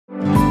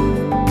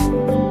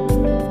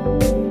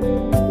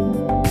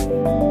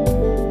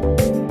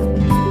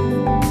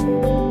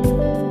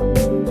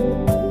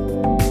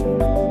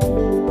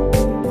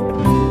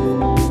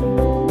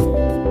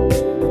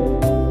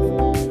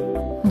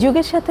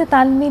যুগের সাথে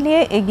তাল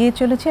মিলিয়ে এগিয়ে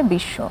চলেছে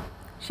বিশ্ব,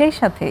 সেই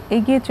সাথে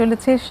এগিয়ে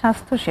চলেছে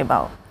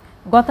স্বাস্থ্যসেবাও।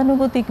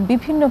 গতানুগতিক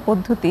বিভিন্ন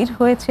পদ্ধতির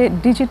হয়েছে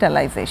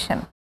ডিজিটালাইজেশন,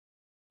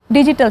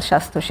 ডিজিটাল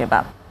স্বাস্থ্যসেবা।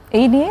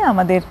 এই নিয়ে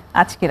আমাদের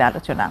আজকের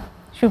আলোচনা।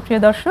 সুপ্রিয়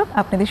দর্শক,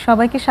 আপনাদের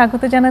সবাইকে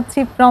স্বাগত জানাচ্ছি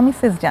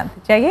প্রমিসেস জানতে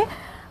চাইয়ে।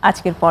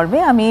 আজকের পর্বে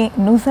আমি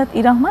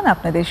ত-ই-রহমান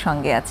আপনাদের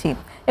সঙ্গে আছি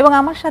এবং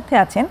আমার সাথে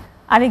আছেন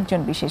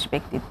আরেকজন বিশেষ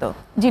ব্যক্তিত্ব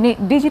যিনি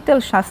ডিজিটাল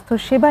স্বাস্থ্য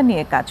সেবা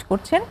নিয়ে কাজ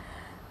করছেন।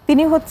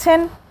 তিনি হচ্ছেন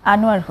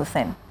আনোয়ার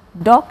হোসেন,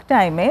 ডক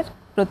টাইমের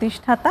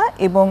প্রতিষ্ঠাতা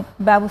এবং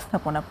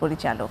ব্যবস্থাপনা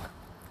পরিচালক।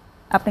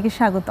 আপনাকে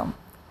স্বাগতম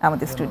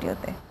আমাদের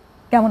স্টুডিওতে।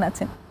 কেমন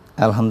আছেন?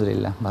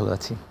 আলহামদুলিল্লাহ, ভালো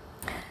আছি।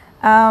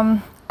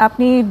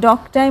 আপনি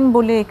ডক টাইম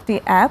বলে একটি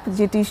অ্যাপ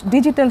যেটি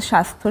ডিজিটাল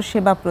স্বাস্থ্য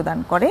সেবা প্রদান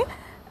করে,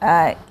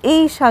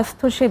 এই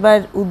স্বাস্থ্য সেবার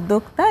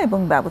উদ্যোক্তা এবং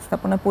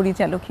ব্যবস্থাপনা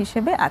পরিচালক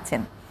হিসেবে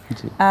আছেন।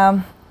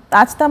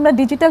 আজ তো আমরা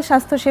ডিজিটাল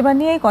স্বাস্থ্য সেবা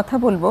নিয়েই কথা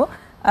বলবো।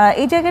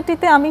 এই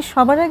জায়গাটিতে আমি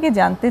সবার আগে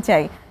জানতে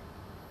চাই,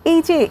 এই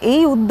যে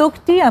এই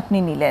উদ্যোগটি আপনি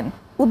নিলেন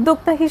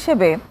উদ্যোক্তা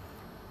হিসেবে,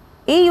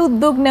 এই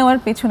উদ্যোগ নেওয়ার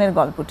পেছনের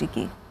গল্পটি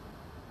কি?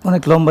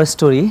 অনেক লম্বা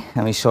স্টোরি,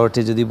 আমি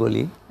শর্টে যদি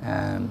বলি।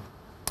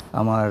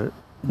 আমার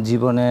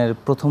জীবনের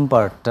প্রথম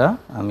পার্টটা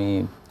আমি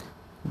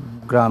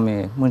গ্রামে,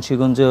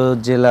 মুন্সিগঞ্জ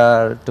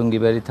জেলার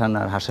টঙ্গিবাড়ি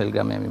থানার হাসাইল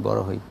গ্রামে আমি বড়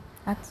হই।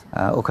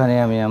 ওখানে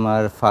আমি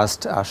আমার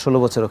ফার্স্ট 16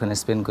 বছর ওখানে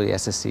স্পেন্ড করি,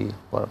 এসএসসি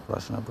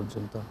পড়াশোনা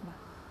পর্যন্ত।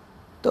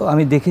 তো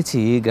আমি দেখেছি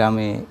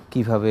গ্রামে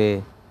কিভাবে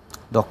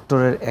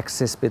ডক্টরের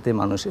অ্যাক্সেস পেতে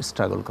মানুষ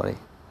স্ট্রাগল করে।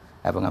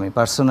 এবং আমি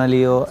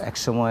পার্সোনালিও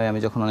একসময়, আমি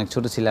যখন অনেক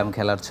ছোট ছিলাম,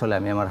 খেলার ছলে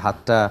আমি আমার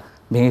হাতটা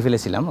ভেঙে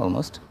ফেলেছিলাম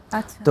অলমোস্ট।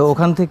 তো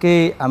ওখান থেকে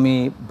আমি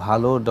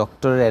ভালো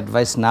ডক্টরের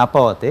অ্যাডভাইস না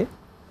পাওয়াতে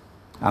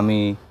আমি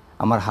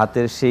আমার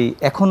হাতের সেই,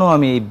 এখনও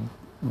আমি এই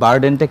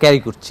বার্ডেনটা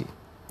ক্যারি করছি।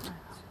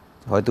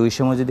 হয়তো ওই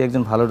সময় যদি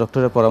একজন ভালো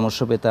ডক্টরের পরামর্শ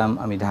পেতাম,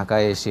 আমি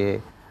ঢাকায় এসে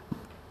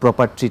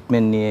প্রপার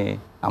ট্রিটমেন্ট নিয়ে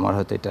আমার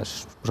হয়তো এটা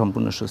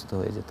সম্পূর্ণ সুস্থ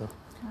হয়ে যেত।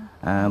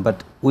 বাট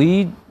ওই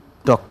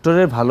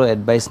ডক্টরের ভালো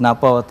অ্যাডভাইস না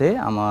পাওয়াতে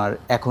আমার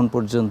এখন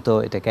পর্যন্ত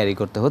এটা ক্যারি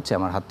করতে হচ্ছে,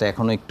 আমার হাতটা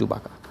এখনও একটু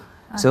বাঁকা।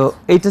 সো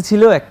এইটা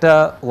ছিল একটা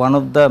one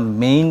of the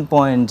main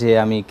point, যে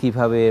আমি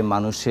কিভাবে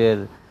মানুষের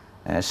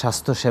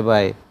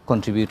স্বাস্থ্যসেবায়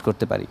কন্ট্রিবিউট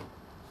করতে পারি।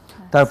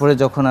 তারপরে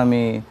যখন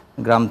আমি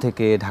গ্রাম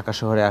থেকে ঢাকা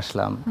শহরে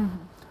আসলাম,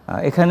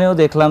 এখানেও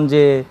দেখলাম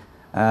যে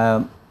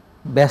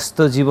ব্যস্ত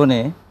জীবনে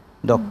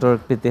ডক্টর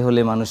পেতে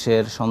হলে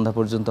মানুষের সন্ধ্যা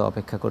পর্যন্ত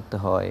অপেক্ষা করতে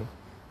হয়,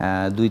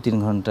 2-3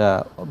 ঘন্টা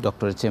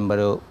ডক্টরের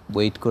চেম্বারেও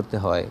ওয়েট করতে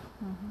হয়,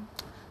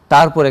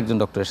 তারপর একজন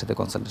ডক্টরের সাথে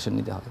কনসালটেশন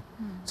নিতে হয়।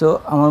 সো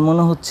আমার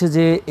মনে হচ্ছে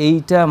যে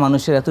এইটা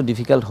মানুষের এত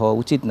ডিফিকাল্ট হওয়া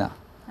উচিত না।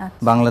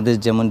 বাংলাদেশ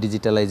যেমন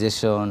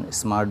digitalization,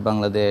 smart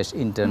Bangladesh,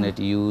 internet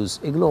use,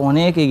 এগুলো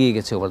অনেক এগিয়ে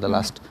গেছে over the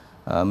last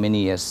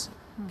many years.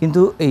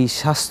 কিন্তু এই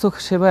স্বাস্থ্য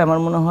সেবায় আমার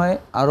মনে হয়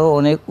আরও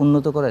অনেক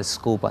উন্নত করার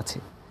স্কোপ আছে।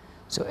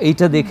 সো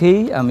এইটা দেখেই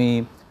আমি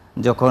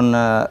যখন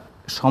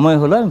সময়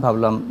হলো, আমি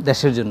ভাবলাম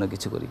দেশের জন্য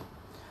কিছু করি।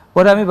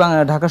 পরে আমি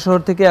ঢাকা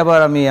শহর থেকে আবার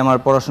আমি আমার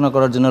পড়াশোনা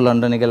করার জন্য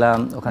লন্ডনে গেলাম।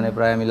 ওখানে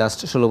প্রায় আমি লাস্ট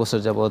 16 বছর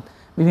যাবৎ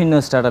বিভিন্ন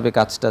স্টার্টআপে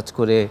কাজ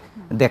করে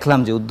দেখলাম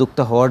যে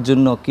উদ্যোক্তা হওয়ার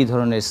জন্য কী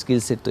ধরনের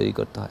স্কিল সেট তৈরি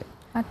করতে হয়।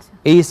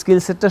 এই স্কিল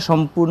সেটটা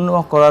সম্পূর্ণ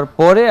করার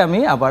পরে আমি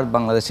আবার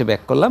বাংলাদেশে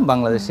ব্যাক করলাম,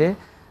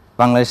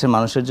 বাংলাদেশের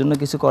মানুষের জন্য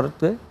কিছু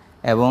করতে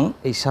এবং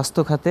এই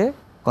স্বাস্থ্য খাতে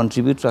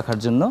কন্ট্রিবিউট রাখার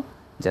জন্য,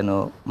 যেন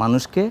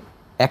মানুষকে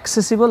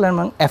অ্যাক্সেসিবল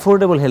এবং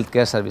অ্যাফোর্ডেবল হেলথ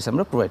কেয়ার সার্ভিস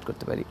আমরা প্রোভাইড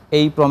করতে পারি।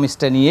 এই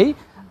প্রমিসটা নিয়েই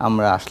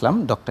আমরা আসলাম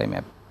ডক টাইম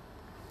অ্যাপ।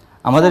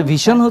 আমাদের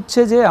ভিশন হচ্ছে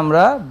যে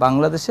আমরা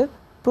বাংলাদেশের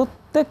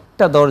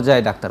প্রত্যেকটা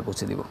দরজায় ডাক্তার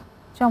পৌঁছে দিব।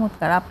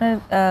 চমৎকার। আপনার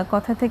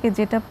কথা থেকে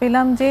যেটা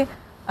পেলাম যে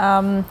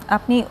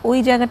আপনি ওই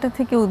জায়গাটা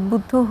থেকে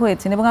উদ্বুদ্ধ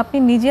হয়েছেন এবং আপনি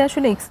নিজে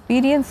আসলে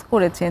এক্সপিরিয়েন্স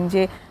করেছেন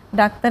যে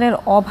ডাক্তারের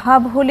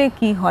অভাব হলে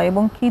কি হয়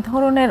এবং কি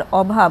ধরনের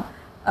অভাব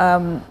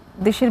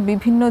দেশের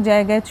বিভিন্ন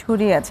জায়গায়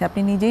ছড়িয়ে আছে।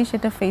 আপনি নিজেই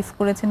সেটা ফেস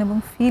করেছেন এবং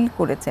ফিল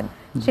করেছেন।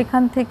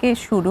 সেখান থেকে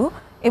শুরু,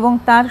 এবং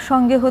তার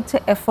সঙ্গে হচ্ছে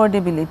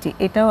অ্যাফোর্ডেবিলিটি,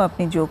 এটাও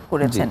আপনি যোগ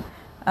করেছেন।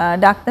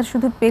 ডাক্তার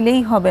শুধু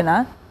পেলেই হবে না,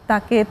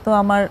 তাকে তো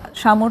আমার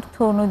সামর্থ্য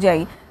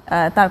অনুযায়ী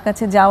তার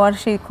কাছে যাওয়ার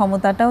সেই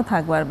ক্ষমতাটাও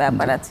থাকবার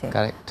ব্যাপার আছে।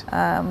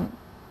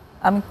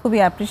 আমি খুবই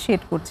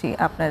অ্যাপ্রিসিয়েট করছি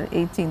আপনার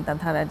এই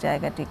চিন্তাধারার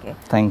জায়গাটিকে।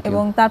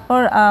 এবং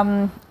তারপর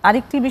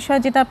আরেকটি বিষয়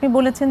যেটা আপনি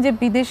বলেছেন যে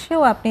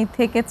বিদেশেও আপনি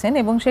থেকেছেন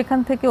এবং সেখান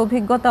থেকে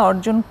অভিজ্ঞতা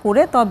অর্জন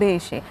করে তবে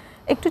এসে,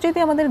 একটু যদি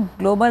আমাদের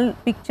গ্লোবাল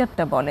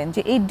পিকচারটা বলেন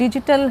যে এই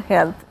ডিজিটাল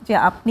হেলথ যে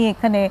আপনি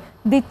এখানে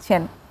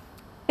দিচ্ছেন,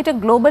 এটা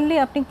গ্লোবালি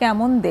আপনি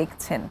কেমন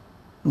দেখছেন?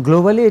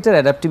 গ্লোবালি এটার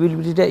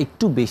অ্যাডাপ্টেবিলিটিটা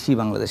একটু বেশি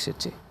বাংলাদেশের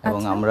চেয়ে।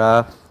 এবং আমরা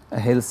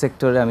হেলথ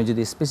সেক্টরে, আমি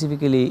যদি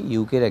স্পেসিফিক্যালি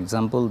ইউকের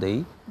এক্সাম্পল দেই,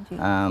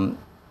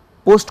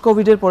 পোস্ট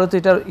কোভিডের পরে তো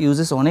এটার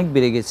ইউজেস অনেক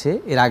বেড়ে গেছে,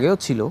 এর আগেও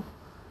ছিল।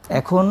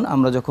 এখন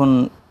আমরা যখন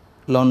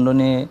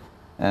লন্ডনে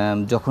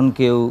যখন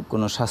কেউ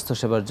কোনো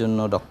স্বাস্থ্যসেবার জন্য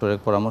ডক্টরের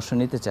পরামর্শ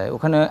নিতে চায়,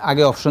 ওখানে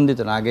আগে অপশন দিত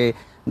না, আগে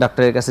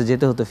ডাক্তারের কাছে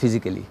যেতে হতো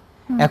ফিজিক্যালি।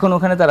 এখন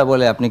ওখানে তারা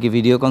বলে আপনি কি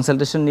ভিডিও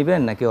কনসালটেশন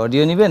নেবেন, নাকি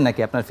অডিও নেবেন,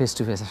 নাকি আপনার ফেস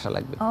টু ফেস আসা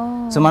লাগবে।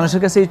 সো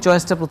মানুষের কাছে এই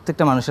চয়েসটা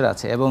প্রত্যেকটা মানুষের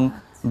আছে এবং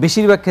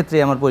বেশিরভাগ ক্ষেত্রে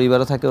আমার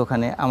পরিবারও থাকে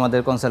ওখানে, আমাদের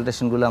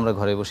কনসালটেশনগুলো আমরা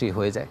ঘরে বসেই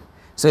হয়ে যায়।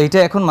 সো এটা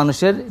এখন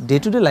মানুষের ডে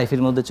টু ডে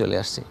লাইফের মধ্যে চলে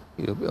আসছে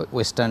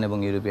ওয়েস্টার্ন এবং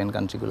ইউরোপিয়ান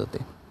কান্ট্রিগুলোতে।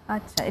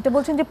 আচ্ছা, এটা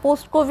বলছেন যে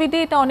পোস্ট কোভিডে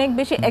এটা অনেক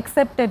বেশি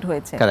অ্যাকসেপ্টেড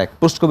হয়েছে। কারেক্ট,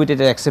 পোস্ট কোভিড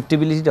এটার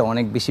অ্যাকসেপ্টেবিলিটিটা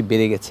অনেক বেশি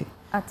বেড়ে গেছে।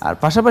 আচ্ছা। আর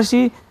পাশাপাশি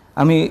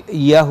আমি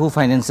ইয়াহু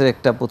ফাইন্যান্সের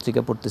একটা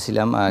পত্রিকা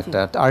পড়তেছিলাম, একটা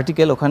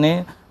আর্টিকেল, ওখানে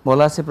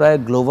বলা আছে প্রায়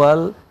গ্লোবাল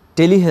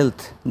টেলিহেলথ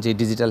যে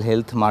ডিজিটাল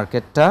হেলথ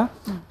মার্কেটটা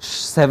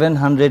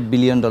 $700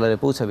 বিলিয়ন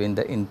পৌঁছাবে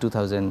ইন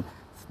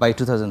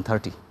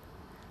 2030।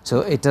 সো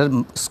এটার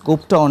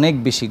স্কোপটা অনেক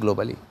বেশি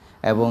গ্লোবালি,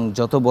 এবং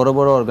যত বড়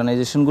বড়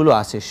অর্গানাইজেশনগুলো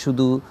আছে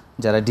শুধু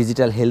যারা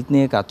ডিজিটাল হেলথ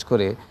নিয়ে কাজ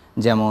করে,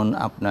 যেমন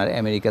আপনার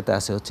আমেরিকাতে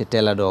আছে হচ্ছে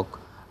টেলাডক,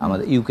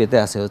 আমাদের ইউকেতে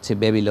আছে হচ্ছে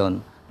ব্যাবিলন,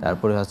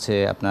 তারপরে হচ্ছে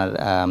আপনার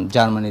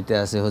জার্মানিতে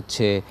আছে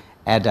হচ্ছে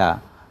অ্যাডা,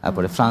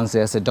 তারপরে ফ্রান্সে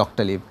আছে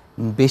ডক্টরলিভ,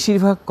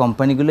 বেশিরভাগ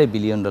কোম্পানিগুলোই $1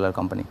 বিলিয়ন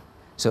কোম্পানি।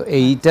 সো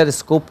এইটার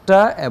স্কোপটা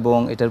এবং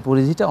এটার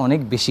পরিধিটা অনেক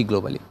বেশি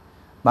গ্লোবালি।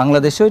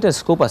 বাংলাদেশেও এটার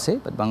স্কোপ আছে,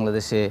 বাট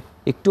বাংলাদেশে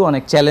একটু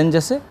অনেক চ্যালেঞ্জ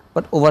আছে,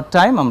 বাট ওভার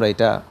টাইম আমরা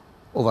এটা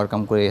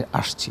ওভারকাম করে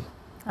আসছি।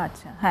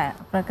 আচ্ছা, হ্যাঁ,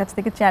 আপনার কাছ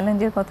থেকে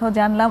চ্যালেঞ্জের কথাও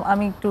জানলাম।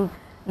 আমি একটু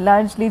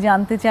লার্জলি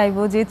জানতে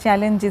চাইবো যে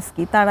চ্যালেঞ্জেস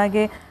কি। তার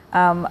আগে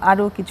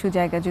আরও কিছু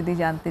জায়গা যদি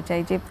জানতে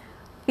চাই যে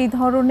কী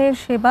ধরনের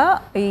সেবা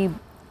এই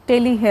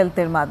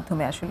টেলিহেলথের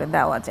মাধ্যমে আসলে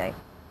দেওয়া যায়।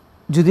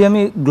 যদি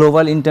আমি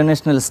গ্লোবাল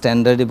ইন্টারন্যাশনাল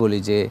স্ট্যান্ডার্ডে বলি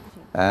যে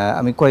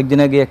আমি কয়েকদিন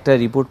আগে একটা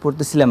report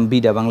পড়তেছিলাম,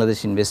 BIDA, Bangladesh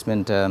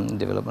investment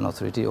development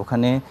authority,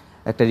 ওখানে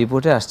একটা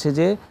রিপোর্টে আসছে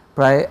যে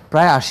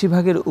প্রায়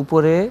 80%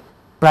 উপরে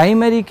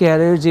প্রাইমারি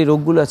কেয়ারের যে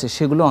রোগগুলো আছে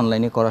সেগুলো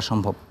অনলাইনে করা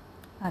সম্ভব।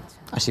 আচ্ছা,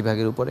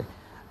 80% উপরে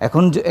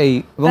এখন এই,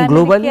 এবং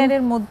গ্লোবালি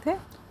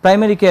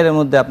প্রাইমারি কেয়ারের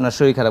মধ্যে আপনার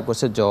শরীর খারাপ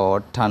করছে, জ্বর,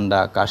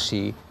 ঠান্ডা,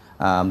 কাশি,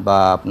 বা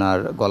আপনার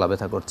গলা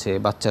ব্যথা করছে,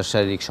 বাচ্চার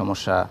শারীরিক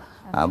সমস্যা,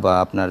 বা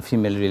আপনার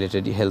female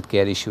related health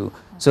care issue.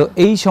 So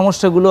এই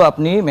সমস্যাগুলো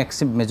আপনি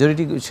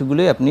মেজরিটি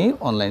ইস্যুগুলোই আপনি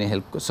অনলাইনে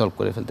হেল্প সলভ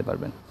করে ফেলতে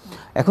পারবেন।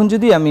 এখন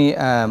যদি আমি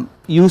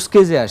ইউজ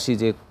কেসে আসি,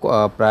 যে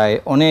প্রায়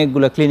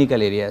অনেকগুলো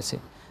ক্লিনিক্যাল এরিয়া আছে।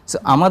 সো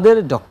আমাদের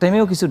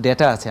ডকটাইমেও কিছু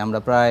ডেটা আছে, আমরা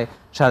প্রায়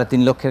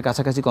 3.5 লক্ষের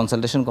কাছাকাছি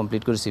কনসালটেশন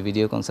কমপ্লিট করেছি,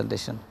 ভিডিও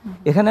কনসালটেশন।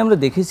 এখানে আমরা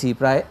দেখেছি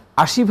প্রায়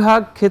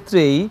 80%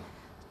 ক্ষেত্রেই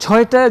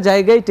 6টা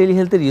জায়গায়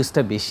টেলিহেলথের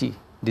ইউজটা বেশি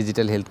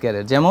ডিজিটাল হেলথ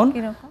কেয়ারের। যেমন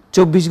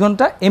 24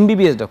 ঘন্টা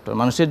এমবিবিএস ডক্টর,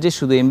 মানুষের যে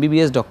শুধু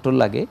এমবিবিএস ডক্টর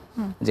লাগে,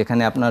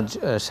 যেখানে আপনার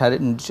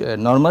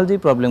নর্মাল যে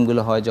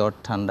প্রবলেমগুলো হয়, জ্বর,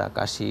 ঠান্ডা,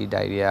 কাশি,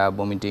 ডায়রিয়া,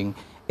 বমিটিং,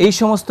 এই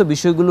সমস্ত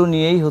বিষয়গুলো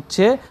নিয়েই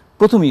হচ্ছে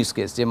প্রথম ইউজ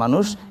কেস, যে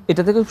মানুষ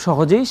এটা থেকে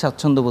সহজেই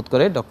স্বাচ্ছন্দ্য বোধ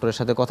করে ডক্টরের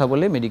সাথে কথা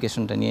বলে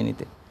মেডিকেশনটা নিয়ে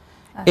নিতে।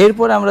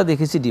 এরপর আমরা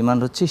দেখেছি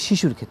ডিমান্ড হচ্ছে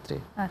শিশুর ক্ষেত্রে।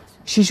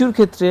 শিশুর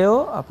ক্ষেত্রেও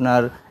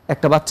আপনার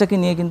একটা বাচ্চাকে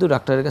নিয়ে কিন্তু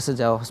ডাক্তারের কাছে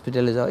যাওয়া,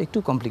 হসপিটালে যাওয়া একটু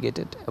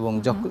কমপ্লিকেটেড, এবং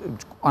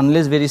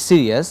আনলেস ভেরি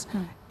সিরিয়াস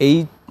এই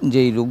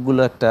যে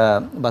রোগগুলো একটা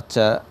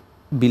বাচ্চা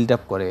বিল্ড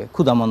আপ করে,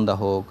 ক্ষুধামন্দা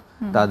হোক,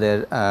 তাদের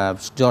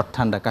জ্বর,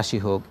 ঠান্ডা, কাশি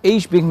হোক, এই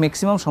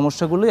ম্যাক্সিমাম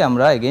সমস্যাগুলোই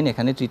আমরা এগেইন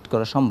এখানে ট্রিট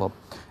করা সম্ভব।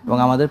 এবং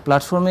আমাদের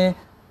প্ল্যাটফর্মে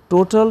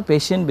টোটাল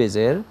পেশেন্ট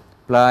বেজের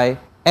প্রায়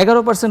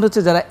 11%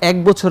 হচ্ছে যারা 1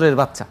 বছরের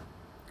বাচ্চা।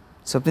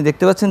 সো আপনি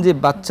দেখতে পাচ্ছেন যে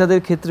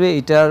বাচ্চাদের ক্ষেত্রে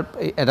এটার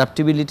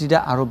অ্যাডাপ্টেবিলিটিটা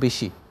আরও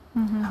বেশি।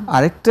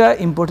 আরেকটা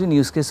ইম্পর্টেন্ট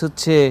ইউজ কেস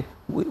হচ্ছে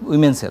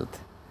উইমেন্স হেলথ।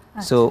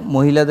 সো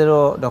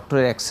মহিলাদেরও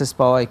ডক্টরের অ্যাক্সেস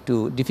পাওয়া একটু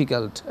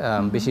ডিফিকাল্ট।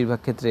 বেশিরভাগ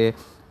ক্ষেত্রে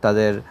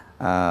তাদের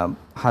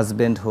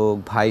হাজব্যান্ড হোক,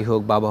 ভাই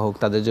হোক, বাবা হোক,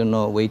 তাদের জন্য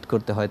ওয়েট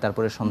করতে হয়,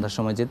 তারপরে সন্ধ্যার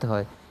সময় যেতে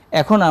হয়।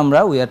 এখন আমরা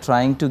we are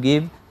trying to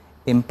give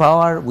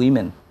empower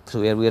women,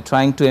 we are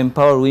trying to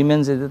empower women,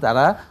 যাতে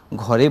তারা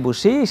ঘরে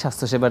বসেই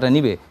স্বাস্থ্যসেবাটা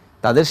নিবে।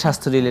 তাদের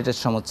স্বাস্থ্য রিলেটেড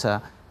সমস্যা,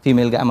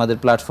 ফিমেল, আমাদের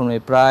প্ল্যাটফর্মে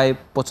প্রায়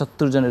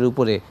 75 জনের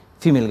উপরে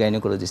ফিমেল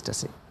গাইনোকোলজিস্ট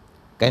আছে,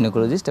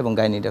 গাইনোকোলজিস্ট এবং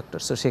গাইনি ডক্টর।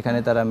 সো সেখানে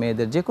তারা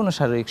মেয়েদের যে কোনো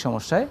শারীরিক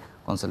সমস্যায়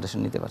কনসালটেশন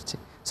নিতে পারছে।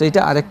 সো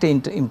এটা আরেকটা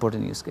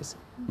important use case.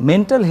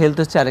 Mental health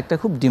হচ্ছে আরেকটা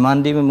খুব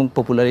ডিমান্ডিং এবং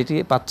পপুলারিটি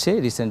পাচ্ছে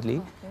রিসেন্টলি।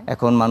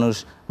 এখন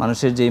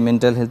মানুষের যে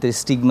মেন্টাল হেলথের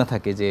স্টিগমা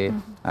থাকে, যে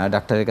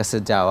ডাক্তারের কাছে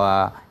যাওয়া,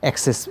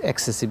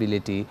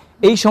 অ্যাক্সেসিবিলিটি,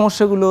 এই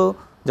সমস্যাগুলো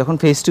যখন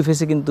ফেস টু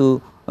ফেসে কিন্তু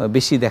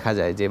বেশি দেখা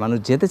যায়, যে মানুষ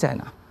যেতে চায়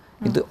না,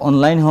 কিন্তু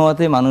অনলাইন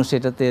হওয়াতে মানুষ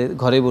এটাতে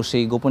ঘরে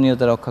বসেই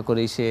গোপনীয়তা রক্ষা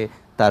করেই সে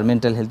তার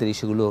মেন্টাল হেলথের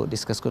ইস্যুগুলো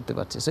ডিসকাস করতে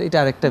পারছে। সো এটা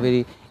আরেকটা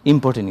ভেরি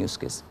ইম্পর্টেন্ট ইউজ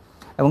কেস।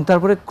 এবং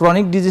তারপরে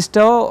ক্রনিক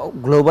ডিজিজটাও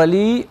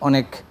গ্লোবালি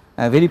অনেক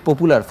ভেরি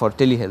পপুলার ফর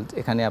টেলিহেলথ।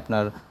 এখানে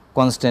আপনার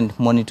কনস্ট্যান্ট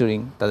মনিটরিং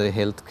তাদের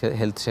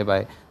হেলথ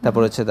সেবায়,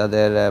 তারপর হচ্ছে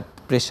তাদের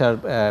প্রেশার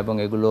এবং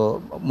এগুলো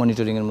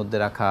মনিটরিংয়ের মধ্যে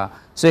রাখা।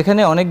 সো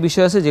এখানে অনেক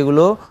বিষয় আছে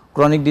যেগুলো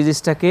ক্রনিক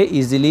ডিজিজটাকে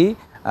ইজিলি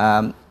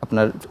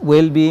আপনার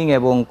ওয়েলবিইং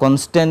এবং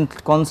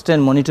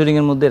কনস্ট্যান্ট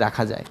মনিটরিংয়ের মধ্যে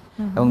রাখা যায়।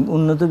 এবং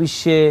উন্নত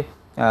বিশ্বে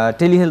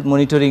টেলিহেলথ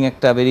মনিটরিং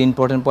একটা ভেরি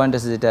ইম্পর্টেন্ট পয়েন্ট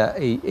আছে, যেটা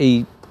এই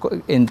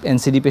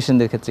এনসিডি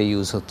পেশেন্টদের ক্ষেত্রে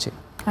ইউজ হচ্ছে।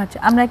 আচ্ছা,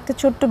 আমরা একটা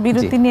ছোট্ট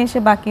বিরতি নিয়ে এসে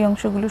বাকি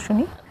অংশগুলো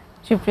শুনি।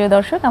 সুপ্রিয়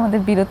দর্শক, আমাদের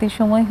বিরতির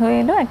সময় হয়ে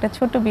এলো। একটা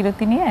ছোট্ট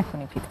বিরতি নিয়ে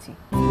এখনই ফিরছি।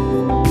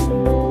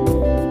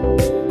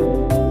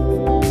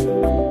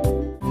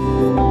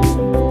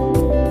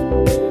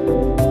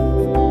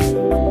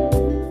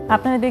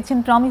 আপনারা দেখছেন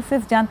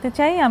প্রমিসেস জানতে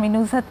চাই। আমি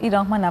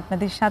ত-ই-রহম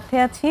আপনাদের সাথে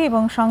আছি,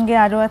 এবং সঙ্গে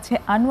আরও আছে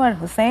আনোয়ার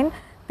হোসেন।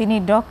 তিনি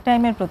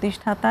ডকটাইমের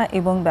প্রতিষ্ঠাতা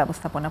এবং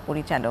ব্যবস্থাপনা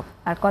পরিচালক।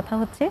 আর কথা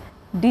হচ্ছে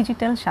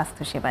ডিজিটাল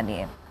স্বাস্থ্যসেবা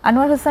নিয়ে।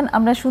 আনোয়ার হোসেন,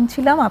 আমরা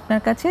শুনছিলাম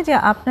আপনার কাছে যে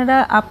আপনারা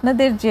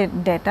আপনাদের যে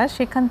ডেটা,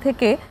 সেখান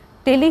থেকে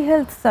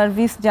টেলিহেলথ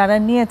সার্ভিস যারা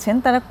নিয়েছেন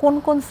তারা কোন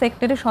কোন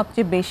সেক্টরে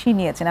সবচেয়ে বেশি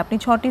নিয়েছেন? আপনি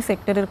 6টি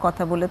সেক্টরের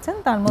কথা বলেছেন,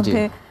 তার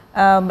মধ্যে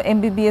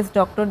এমবিবিএস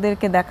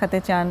ডক্টরদেরকে দেখাতে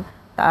চান,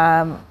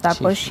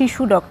 তারপর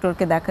শিশু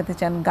ডক্টরকে দেখাতে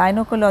চান,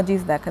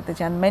 গাইনোকোলজিস্ট দেখাতে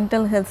চান,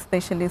 মেন্টাল হেলথ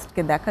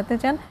স্পেশালিস্টকে দেখাতে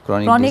চান,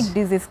 ক্রনিক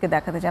ডিজিজকে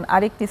দেখাতে চান।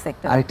 আরেকটি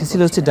সেক্টর আরেকটি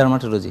ছিল হচ্ছে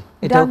ডার্মাটোলজি।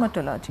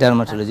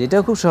 ডার্মাটোলজি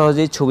এটাও খুব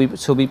সহজেই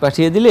ছবি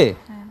পাঠিয়ে দিলে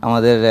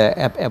আমাদের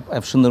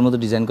অ্যাপ সুন্দর মতো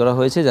ডিজাইন করা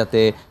হয়েছে যাতে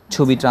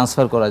ছবি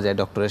ট্রান্সফার করা যায়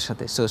ডক্টরের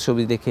সাথে। সো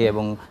ছবি দেখে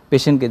এবং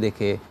পেশেন্টকে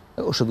দেখে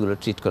ওষুধগুলো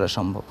ট্রিট করা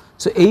সম্ভব।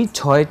 সো এই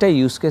 6টা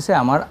ইউজ কেসে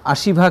আমার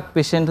 80%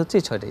 পেশেন্ট হচ্ছে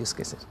এই 6টা ইউজ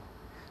কেসের।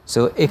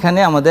 সো এখানে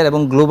আমাদের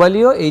এবং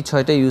গ্লোবালিও এই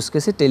 6টা ইউজ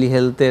কেসে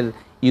টেলিহেলথের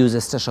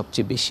ইউজেসটা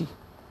সবচেয়ে বেশি।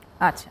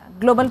 আচ্ছা,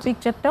 গ্লোবাল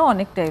পিকচারটাও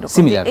অনেকটা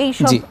এরকম,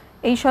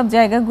 এই সব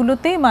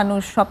জায়গাগুলোতেই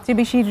মানুষ সবচেয়ে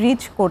বেশি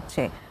রিচ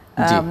করছে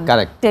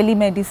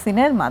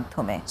টেলিমেডিসিনের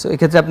মাধ্যমে। সো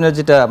এক্ষেত্রে আপনার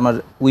যেটা আমার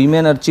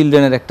উইমেন আর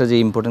চিলড্রেনের একটা যে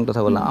ইম্পর্টেন্ট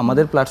কথা বললাম,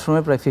 আমাদের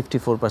প্ল্যাটফর্মে প্রায়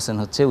 54%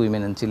 হচ্ছে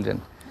উইমেন অ্যান্ড চিলড্রেন।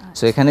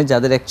 সো এখানে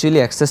যাদের অ্যাকচুয়ালি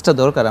অ্যাক্সেসটা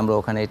দরকার আমরা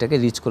ওখানে এটাকে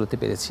রিচ করতে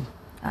পেরেছি।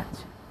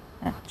 আচ্ছা,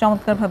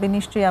 চমৎকারভাবে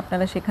নিশ্চয়ই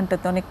আপনারা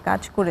সেখানটাতে অনেক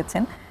কাজ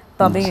করেছেন,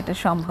 তবে এটা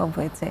সম্ভব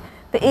হয়েছে।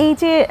 তো এই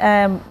যে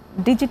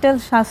ডিজিটাল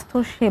স্বাস্থ্য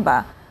সেবা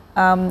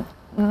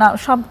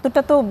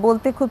শব্দটা তো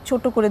বলতে খুব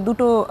ছোট করে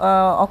দুটো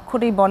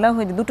অক্ষরেই বলা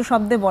হয়ে, দুটো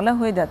শব্দে বলা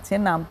হয়ে যাচ্ছে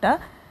নামটা,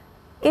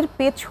 এর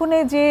পেছনে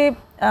যে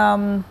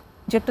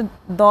একটা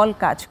দল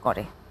কাজ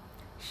করে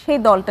সেই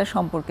দলটা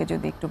সম্পর্কে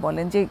যদি একটু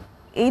বলেন, যে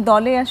এই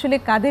দলে আসলে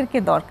কাদেরকে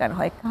দরকার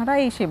হয়, কারা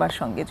এই সেবার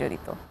সঙ্গে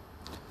জড়িত?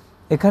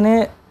 এখানে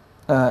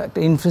একটা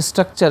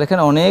ইনফ্রাস্ট্রাকচার,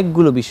 এখানে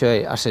অনেকগুলো বিষয়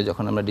আসে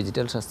যখন আমরা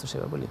ডিজিটাল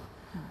স্বাস্থ্যসেবা বলি।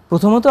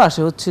 প্রথমত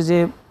আসে হচ্ছে যে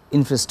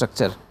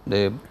ইনফ্রাস্ট্রাকচার,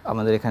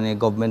 আমাদের এখানে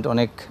গভর্নমেন্ট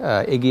অনেক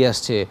এগিয়ে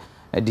আসছে,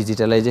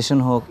 ডিজিটালাইজেশন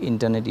হোক,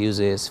 internet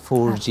uses,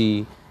 4G,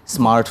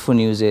 smartphone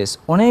uses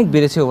অনেক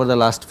বেড়েছে over the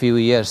last few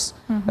years,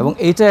 এবং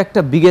এইটা একটা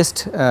বিগেস্ট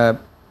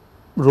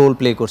রোল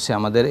প্লে করছে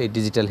আমাদের এই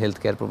ডিজিটাল হেলথ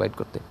কেয়ার প্রোভাইড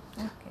করতে।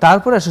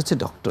 তারপরে আসে হচ্ছে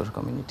ডক্টর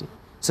কমিউনিটি।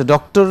 সো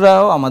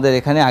ডক্টররাও আমাদের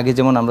এখানে আগে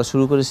যেমন আমরা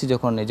শুরু করেছি,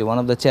 যখন এই যে one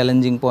of the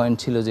challenging point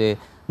ছিল যে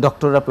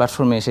ডক্টররা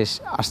প্ল্যাটফর্মে এসে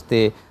আসতে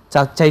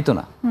চাইতো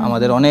না,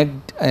 আমাদের অনেক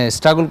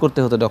স্ট্রাগল করতে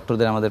হতো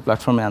ডক্টরদের আমাদের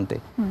প্ল্যাটফর্মে আনতে।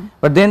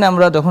 বাট দেন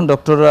আমরা যখন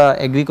ডক্টররা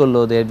এগ্রি করলো,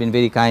 they have been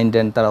very kind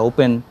and তারা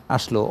ওপেন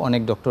আসলো,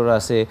 অনেক ডক্টররা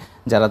আছে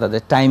যারা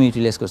তাদের টাইম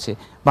ইউটিলাইজ করছে।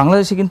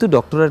 বাংলাদেশে কিন্তু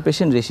ডক্টর আর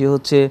পেশেন্ট রেশিও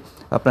হচ্ছে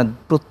আপনার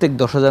প্রত্যেক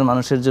 10,000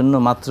 মানুষের জন্য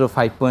মাত্র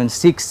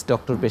 5.6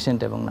 ডক্টর, পেশেন্ট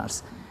এবং নার্স।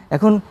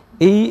 এখন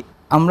এই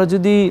আমরা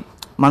যদি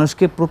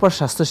মানুষকে প্রপার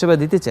স্বাস্থ্যসেবা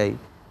দিতে চাই,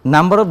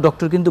 নাম্বার অফ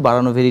ডক্টর কিন্তু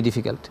বাড়ানো ভেরি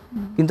ডিফিকাল্ট।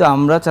 কিন্তু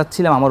আমরা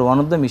চাচ্ছিলাম, আমার ওয়ান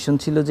অফ দ্য মিশন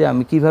ছিল যে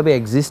আমি কিভাবে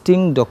এক্সিস্টিং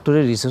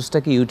ডক্টরের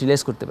রিসোর্সটাকে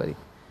ইউটিলাইজ করতে পারি।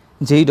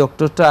 যেই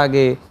ডক্টরটা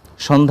আগে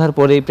সন্ধ্যার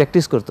পরেই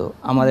প্র্যাকটিস করতো,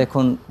 আমার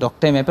এখন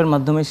ডক্টাইম অ্যাপের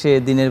মাধ্যমে সে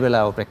দিনের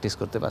বেলাও প্র্যাকটিস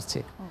করতে পারছে।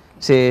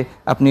 সে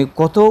আপনি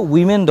কত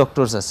উইমেন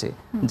ডক্টরস আছে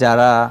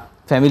যারা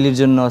ফ্যামিলির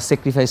জন্য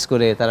স্যাক্রিফাইস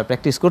করে তারা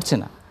প্র্যাকটিস করছে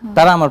না,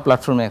 তারা আমার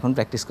প্ল্যাটফর্মে এখন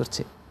প্র্যাকটিস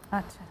করছে।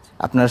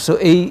 আপনার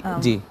এই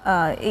জি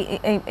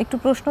একটু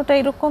প্রশ্নটা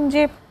এরকম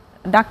যে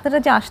ডাক্তাররা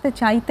যে আসতে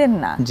চাইতেন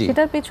না,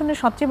 সেটার পেছনে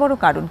সবচেয়ে বড়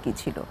কারণ কি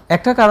ছিল?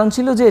 একটা কারণ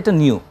ছিল যে এটা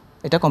নিউ,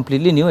 এটা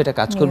কমপ্লিটলি নিউ, এটা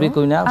কাজ করবে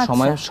কিনা,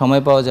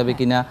 সময় পাওয়া যাবে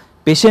কিনা,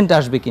 পেশেন্ট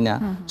আসবে কিনা,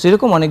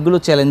 সেরকম অনেকগুলো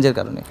চ্যালেঞ্জের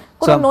কারণে।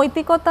 কোনো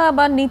নৈতিকতা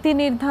বা নীতি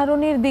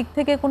নির্ধারণের দিক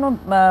থেকে কোনো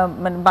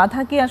মানে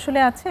বাধা কি আসলে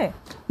আছে?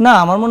 না,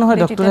 আমার মনে হয়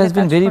doctor has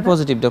been very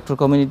positive, doctor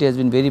community has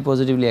been very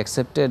positively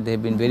accepted, they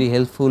have been very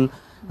helpful.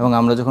 এবং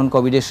আমরা যখন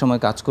কোভিডের সময়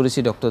কাজ করেছি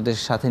ডক্টরদের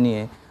সাথে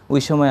নিয়ে,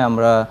 ওই সময়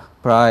আমরা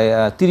প্রায়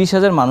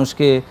 30,000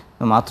 মানুষকে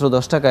মাত্র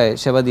 10 টাকায়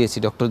সেবা দিয়েছি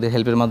ডক্টরদের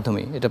হেল্পের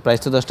মাধ্যমে। এটা প্রাইস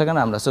তো 10 টাকা না।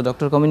 আমরা so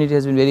doctor community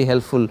has been very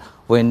helpful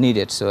when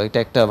needed. So এটা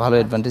একটা ভালো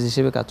অ্যাডভান্টেজ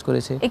হিসেবে কাজ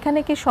করেছে। এখানে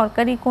কি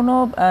সরকারি কোনো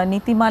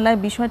নীতিমালার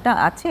বিষয়টা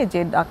আছে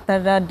যে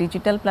ডাক্তাররা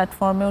ডিজিটাল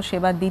প্ল্যাটফর্মেও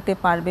সেবা দিতে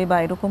পারবে বা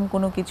এরকম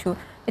কোনো কিছু,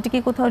 এটা কি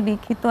কোথাও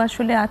লিখিত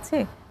আসলে আছে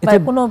বা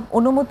কোনো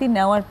অনুমতি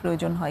নেওয়ার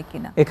প্রয়োজন হয়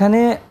কিনা? এখানে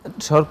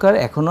সরকার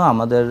এখনো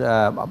আমাদের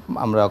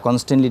আমরা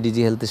কনস্ট্যান্টলি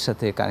ডিজি হেলথের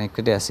সাথে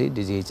কানেক্টেডে আছি,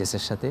 ডিজিএইচএস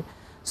এর সাথে।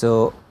 সো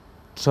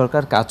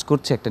সরকার কাজ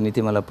করছে একটা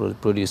নীতিমালা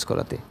প্রডিউস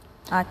করাতে।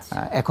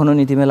 এখনো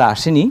নীতিমালা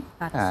আসেনি,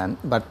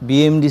 বাট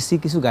বিএমডিসি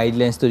কিছু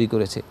গাইডলাইন্স তৈরি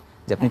করেছে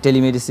যে আপনি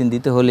টেলিমেডিসিন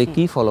দিতে হলে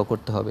কি ফলো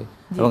করতে হবে।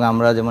 এবং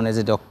আমরা যেমন as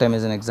a doctor,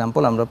 age an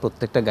example, আমরা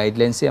প্রত্যেকটা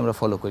গাইডলাইন্সই আমরা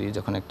ফলো করি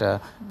যখন একটা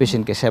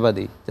পেশেন্টকে সেবা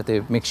দিই, যাতে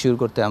মেক শিওর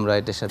করতে আমরা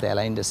এটার সাথে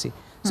অ্যালাইন্ড আছি।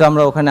 সো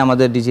আমরা ওখানে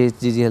আমাদের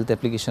ডিজি হেলথ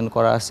অ্যাপ্লিকেশন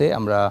করা আছে,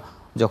 আমরা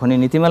যখনই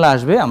নীতিমালা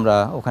আসবে আমরা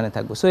ওখানে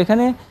থাকবো। সো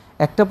এখানে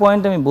একটা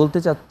পয়েন্ট আমি বলতে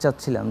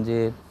চাচ্ছিলাম যে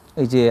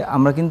এই যে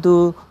আমরা কিন্তু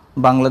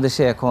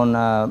বাংলাদেশে এখন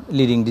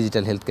leading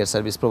digital health care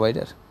service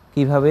provider.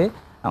 কীভাবে?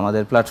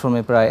 আমাদের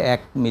প্ল্যাটফর্মে প্রায়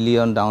 1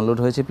 মিলিয়ন ডাউনলোড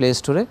হয়েছে প্লে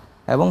স্টোরে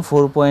এবং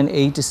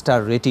 4.8 স্টার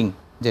রেটিং,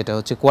 যেটা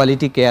হচ্ছে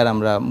কোয়ালিটি কেয়ার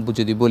আমরা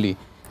যদি বলি,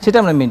 সেটা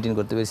আমরা মেনটেন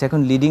করতে পেরেছি।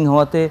 এখন লিডিং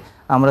হওয়াতে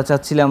আমরা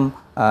চাচ্ছিলাম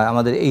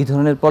আমাদের এই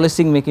ধরনের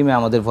পলিসি মেকিংয়ে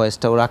আমাদের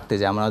ভয়েসটাও রাখতে,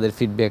 যে আমাদের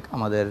ফিডব্যাক,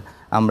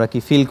 আমরা কি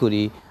ফিল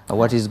করি,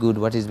 what is good,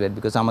 what is bad,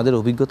 because আমাদের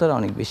অভিজ্ঞতাটা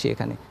অনেক বেশি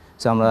এখানে।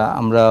 সো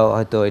আমরা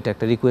হয়তো এটা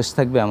একটা রিকোয়েস্ট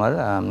থাকবে আমার,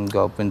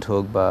 গভর্নমেন্ট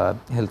হোক বা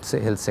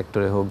হেলথ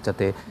সেক্টরে হোক,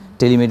 যাতে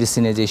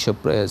টেলিমেডিসিনে যেসব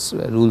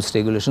রুলস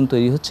রেগুলেশন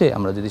তৈরি হচ্ছে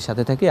আমরা যদি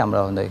সাথে থাকি, আমরা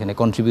এখানে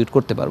কন্ট্রিবিউট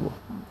করতে পারবো।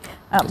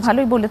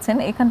 ভালোই বলেছেন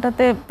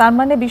এখানটাতে। তার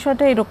মানে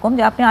বিষয়টা এরকম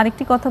যে আপনি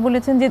আরেকটি কথা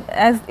বলেছেন যে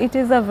as it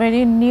is a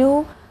very new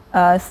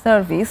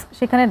service,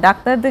 সেখানে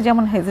ডাক্তারদের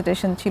যেমন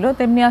হেজিটেশন ছিল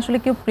তেমনি আসলে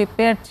কেউ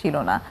প্রিপেয়ার ছিল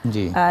না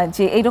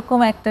যে এইরকম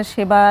একটা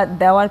সেবা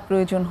দেওয়ার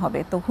প্রয়োজন হবে।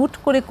 তো হুট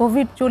করে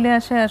কোভিড চলে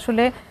আসে,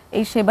 আসলে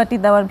এই সেবাটি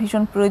দেওয়ার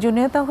ভীষণ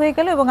প্রয়োজনীয়তা হয়ে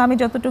গেল। এবং আমি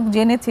যতটুকু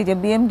জেনেছি যে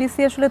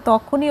বিএমডিসি আসলে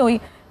তখনই ওই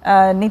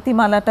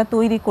নীতিমালাটা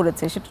তৈরি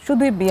করেছে, সেটা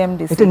শুধুই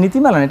বিএমডিসি, এটা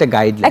নীতিমালা না, এটা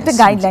গাইডলাইন, একটা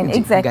গাইডলাইন,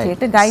 এক্স্যাক্টলি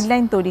একটা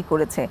গাইডলাইন তৈরি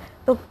করেছে।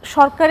 তো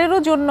সরকারেরও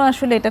জন্য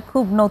আসলে এটা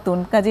খুব নতুন,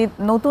 কাজে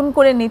নতুন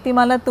করে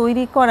নীতিমালা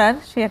তৈরি করার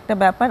সে একটা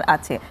ব্যাপার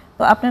আছে।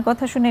 তো আপনার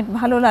কথা শুনে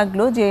ভালো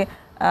লাগলো যে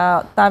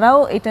তারাও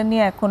এটা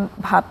নিয়ে এখন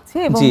ভাবছে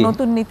এবং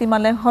নতুন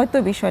নীতিমালায় হয়তো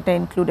বিষয়টা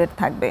ইনক্লুডেড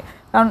থাকবে।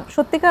 কারণ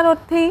সত্যিকার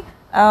অর্থেই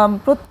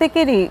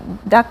প্রত্যেকেরই,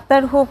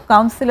 ডাক্তার হোক,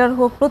 কাউন্সিলর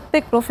হোক,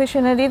 প্রত্যেক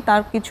প্রফেশনারই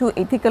তার কিছু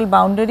এথিক্যাল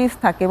বাউন্ডারিজ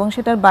থাকে এবং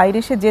সেটার বাইরে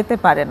সে যেতে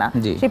পারে না।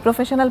 সেই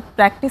প্রফেশনাল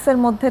প্র্যাকটিসের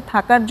মধ্যে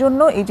থাকার জন্য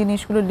এই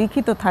জিনিসগুলো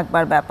লিখিত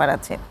থাকবার ব্যাপার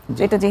আছে।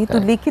 এটা যেহেতু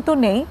লিখিত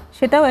নেই,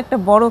 সেটাও একটা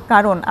বড়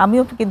কারণ।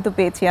 আমিও কিন্তু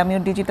পেয়েছি, আমিও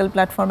ডিজিটাল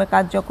প্ল্যাটফর্মে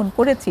কাজ যখন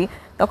করেছি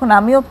তখন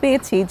আমিও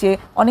পেয়েছি যে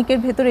অনেকের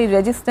ভেতরে এই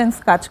রেজিস্ট্যান্স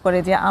কাজ করে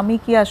যে আমি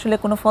কি আসলে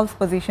কোনো ফলস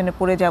পজিশনে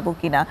পড়ে যাব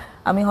কিনা,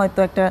 আমি হয়তো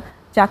একটা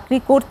চাকরি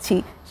করছি,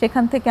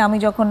 সেখান থেকে আমি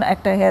যখন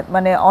একটা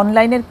মানে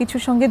অনলাইনের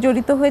কিছুর সঙ্গে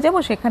জড়িত হয়ে যাব,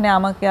 সেখানে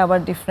আমাকে আবার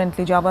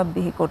ডিফারেন্টলি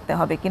জবাবদিহি করতে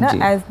হবে কিনা,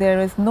 অ্যাজ দেয়ার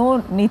ইজ নো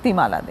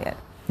নীতিমালা দেয়ার।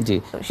 জি,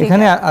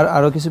 এখানে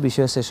আরো কিছু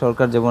বিষয় আছে।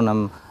 সরকার যেমন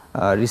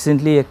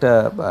রিসেন্টলি একটা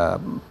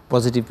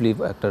পজিটিভলি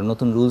একটা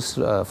নতুন রুলস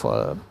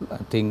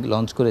থিং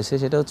লঞ্চ করেছে,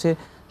 সেটা হচ্ছে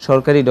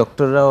সরকারি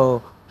ডক্টররাও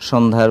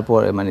সন্ধ্যার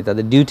পরে, মানে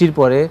তাদের ডিউটির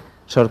পরে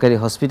সরকারি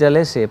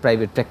হসপিটালে সে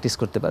প্রাইভেট প্র্যাকটিস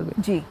করতে পারবে।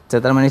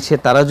 তার মানে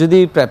তারা যদি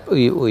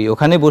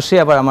ওখানে বসে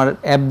আবার আমার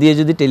অ্যাপ দিয়ে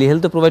যদি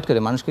টেলিহেলথ প্রোভাইড করে,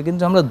 মানুষকে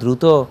কিন্তু আমরা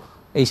দ্রুত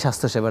এই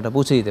স্বাস্থ্যসেবাটা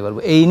পৌঁছে দিতে পারবো।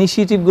 এই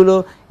ইনিশিয়েটিভগুলো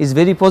ইজ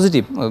ভেরি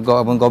পজিটিভ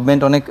এবং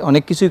গভর্নমেন্ট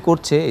অনেক কিছুই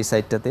করছে এই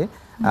সাইডটাতে।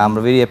 আমরা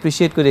ভেরি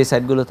অ্যাপ্রিসিয়েট করি এই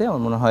সাইডগুলোতে।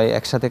 আমার মনে হয়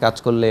একসাথে কাজ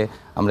করলে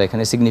আমরা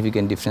এখানে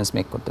সিগনিফিকেন্ট ডিফারেন্স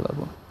মেক করতে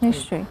পারবো।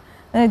 নিশ্চয়ই।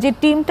 যে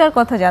টিমটার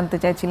কথা জানতে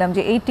চাইছিলাম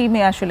যে এই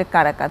টিমে আসলে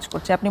কারা কাজ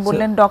করছে। আপনি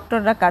বললেন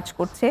ডক্টররা কাজ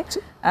করছে,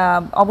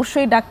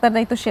 অবশ্যই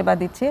ডাক্তাররাই তো সেবা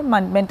দিচ্ছে,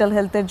 মেন্টাল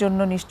হেলথের জন্য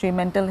নিশ্চয়ই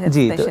মেন্টাল হেলথ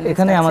স্পেশালিস্ট।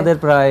 এখানে আমাদের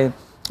প্রায়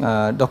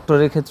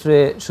ডক্টরের ক্ষেত্রে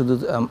শুধু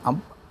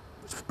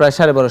প্রায়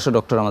 1250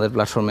 ডক্টর আমাদের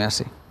প্ল্যাটফর্মে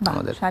আসে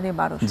আমাদের।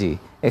 1250? জি,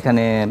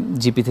 এখানে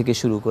জিপি থেকে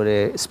শুরু করে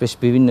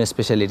বিভিন্ন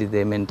স্পেশালিটিতে,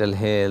 মেন্টাল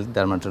হেলথ,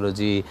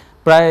 ডার্মাটোলজি,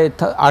 প্রায়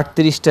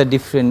 38টা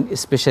ডিফারেন্ট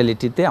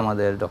স্পেশালিটিতে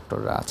আমাদের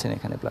ডক্টররা আছেন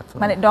এখানে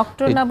প্ল্যাটফর্মে। মানে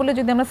ডক্টর না বলে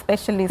যদি আমরা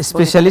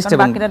স্পেশালিস্ট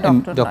এবং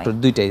ডক্টর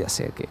দুইটাই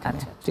আছে এখানে।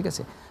 ঠিক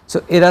আছে। সো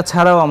এরা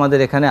ছাড়াও আমাদের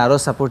এখানে আরো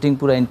সাপোর্টিং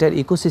পুরো এন্টায়ার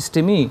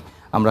ইকোসিস্টেমই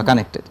আমরা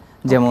কানেক্টেড।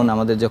 যেমন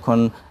আমাদের যখন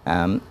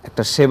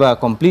একটা সেবা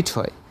কমপ্লিট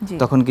হয়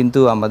তখন কিন্তু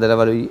আমাদের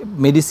আবার ওই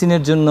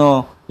মেডিসিনের জন্য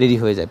রেডি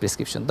হয়ে যায়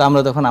প্রেসক্রিপশন। তো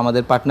আমরা তখন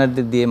আমাদের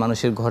পার্টনারদের দিয়ে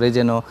মানুষের ঘরে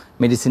যেন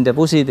মেডিসিনটা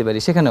পৌঁছে দিতে পারি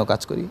সেখানেও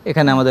কাজ করি।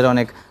 এখানে আমাদের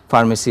অনেক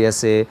ফার্মেসি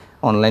আছে,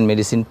 অনলাইন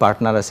মেডিসিন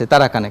পার্টনার আছে,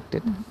 তারা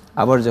কানেক্টেড।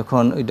 আবার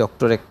যখন ওই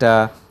ডক্টর একটা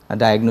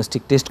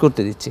ডায়াগনস্টিক টেস্ট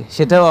করতে দিচ্ছে,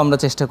 সেটাও আমরা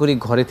চেষ্টা করি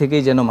ঘরে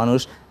থেকেই যেন মানুষ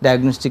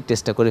ডায়াগনস্টিক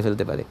টেস্টটা করে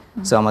ফেলতে পারে।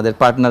 সো আমাদের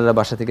পার্টনাররা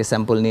বাসা থেকে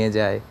স্যাম্পল নিয়ে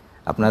যায়,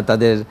 আপনার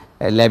তাদের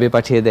ল্যাবে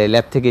পাঠিয়ে দেয়,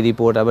 ল্যাব থেকে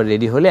রিপোর্ট আবার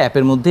রেডি হলে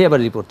অ্যাপের মধ্যেই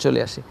আবার রিপোর্ট চলে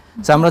আসে।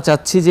 সো আমরা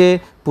চাচ্ছি যে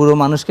পুরো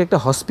মানুষকে একটা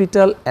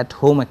হসপিটাল অ্যাট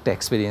হোম একটা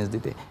এক্সপিরিয়েন্স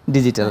দিতে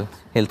ডিজিটাল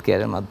হেলথ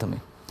কেয়ারের মাধ্যমে।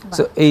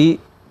 সো এই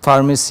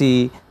ফার্মেসি,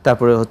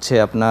 তারপরে হচ্ছে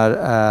আপনার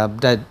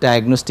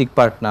ডায়াগনস্টিক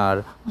পার্টনার,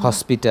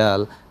 হসপিটাল,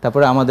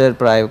 তারপরে আমাদের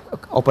প্রায়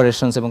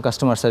অপারেশনস এবং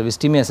কাস্টমার সার্ভিস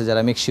টিমে আছে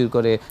যারা মেক শিওর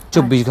করে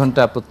 24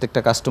 ঘন্টা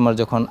প্রত্যেকটা কাস্টমার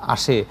যখন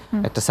আসে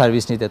একটা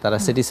সার্ভিস নিতে তারা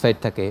স্যাটিসফাইড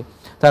থাকে।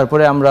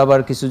 তারপরে আমরা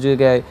আবার কিছু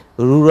জায়গায়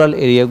রুরাল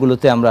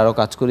এরিয়াগুলোতে আমরা আরও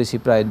কাজ করেছি,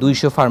 প্রায়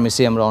 200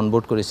 ফার্মেসি আমরা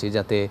অনবোর্ড করেছি,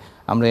 যাতে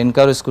আমরা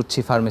এনকারেজ করছি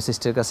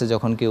ফার্মাসিস্টের কাছে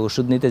যখন কেউ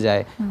ওষুধ নিতে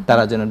যায়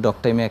তারা যেন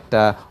টাইমে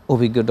একটা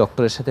অভিজ্ঞ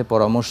ডক্টরের সাথে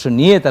পরামর্শ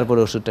নিয়ে তারপরে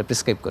ওষুধটা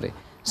প্রেসক্রাইব করে।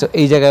 সো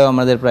এই জায়গায়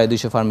আমাদের প্রায়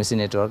 200 ফার্মেসি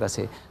নেটওয়ার্ক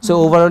আছে। সো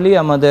ওভারঅলি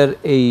আমাদের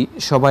এই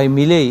সবাই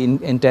মিলেই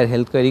এন্টায়ার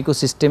হেলথ কেয়ার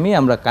ইকোসিস্টেমই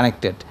আমরা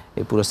কানেক্টেড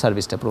এই পুরো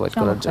সার্ভিসটা প্রোভাইড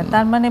করার জন্য।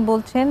 তার মানে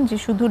বলছেন যে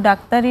শুধু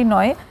ডাক্তারই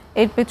নয়,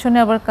 এর পেছনে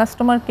আবার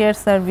কাস্টমার কেয়ার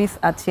সার্ভিস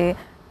আছে,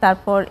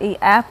 তারপর এই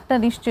অ্যাপটা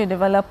নিশ্চয়ই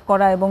ডেভেলপ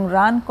করা এবং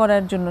রান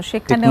করার জন্য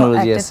সেখানেও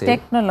একটা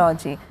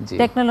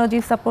টেকনোলজি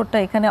সাপোর্টটা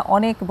এখানে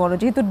অনেক বড়,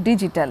 যেহেতু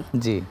ডিজিটাল।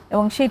 জি,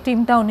 এবং সেই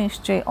টিমটাও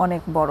নিশ্চয়ই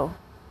অনেক বড়।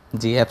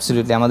 জি,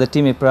 অ্যাবসলিউটলি। আমাদের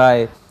টিমে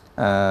প্রায়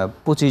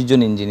 25 জন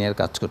ইঞ্জিনিয়ার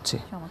কাজ করছে।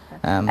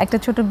 একটা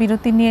ছোট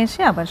বিরতি নিয়ে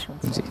এসে আবার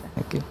শুনছি। জি,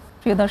 ওকে।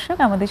 প্রিয় দর্শক,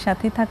 আমাদের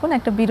সাথেই থাকুন,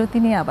 একটা বিরতি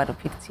নিয়ে আবারও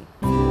ফিরছি।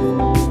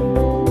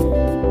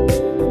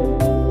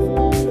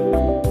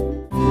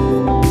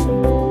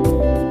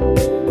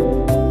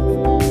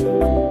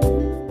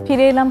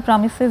 ফিরে এলাম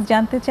প্রমিসেস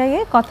জানতে চাইয়ে।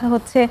 কথা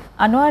হচ্ছে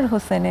আনোয়ার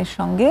হোসেনের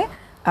সঙ্গে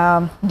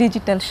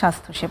ডিজিটাল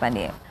স্বাস্থ্যসেবা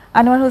নিয়ে।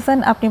 আনোয়ার হোসেন,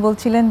 আপনি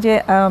বলছিলেন যে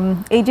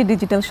এই যে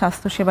ডিজিটাল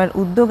স্বাস্থ্যসেবার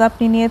উদ্যোগ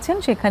আপনি নিয়েছেন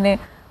সেখানে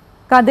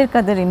কাদের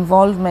কাদের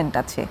ইনভলভমেন্ট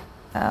আছে?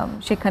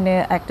 সেখানে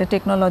একটা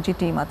টেকনোলজি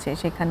টিম আছে,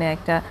 সেখানে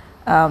একটা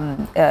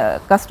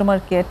কাস্টমার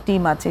কেয়ার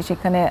টিম আছে,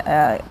 সেখানে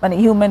মানে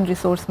হিউম্যান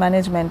রিসোর্স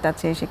ম্যানেজমেন্ট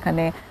আছে,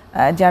 সেখানে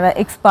যারা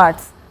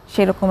এক্সপার্টস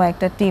সেরকম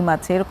একটা টিম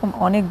আছে। এরকম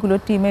অনেকগুলো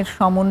টিমের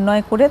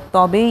সমন্বয় করে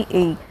তবেই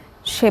এই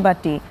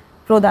সেবাটি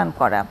প্রদান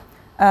করা।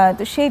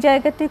 তো সেই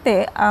জায়গাটিতে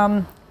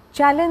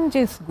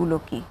চ্যালেঞ্জেসগুলো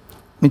কি?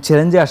 আমি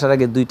চ্যালেঞ্জে আসার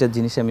আগে দুইটা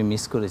জিনিস আমি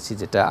মিস করেছি,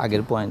 যেটা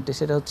আগের পয়েন্টে,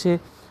 সেটা হচ্ছে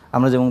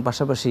আমরা যেমন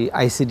পাশাপাশি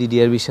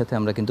ICDDRBর সাথে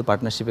আমরা কিন্তু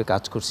পার্টনারশিপে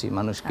কাজ করছি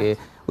মানুষকে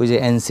ওই যে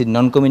NC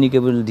নন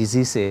কমিউনিকেবল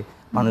ডিজিজে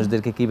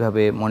মানুষদেরকে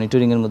কিভাবে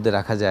মনিটরিংয়ের মধ্যে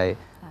রাখা যায়,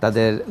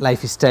 তাদের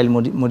লাইফস্টাইল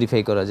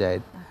মডিফাই করা যায়।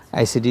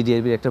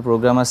 ICDDRBর একটা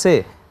প্রোগ্রাম আছে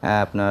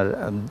আপনার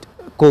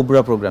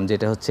কোবরা প্রোগ্রাম,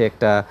 যেটা হচ্ছে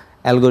একটা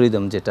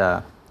অ্যালগোরিদম যেটা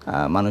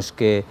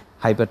মানুষকে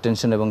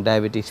হাইপারটেনশন এবং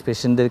ডায়াবেটিক্স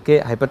পেশেন্টদেরকে,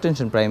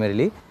 হাইপারটেনশন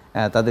প্রাইমারিলি,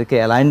 তাদেরকে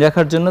অ্যালাইন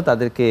রাখার জন্য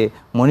তাদেরকে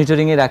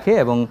মনিটরিংয়ে রাখে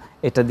এবং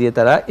এটা দিয়ে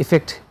তারা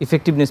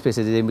ইফেক্টিভনেস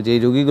পেয়েছে। যে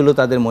রোগীগুলো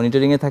তাদের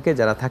মনিটরিংয়ে থাকে,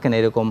 যারা থাকে না,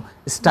 এরকম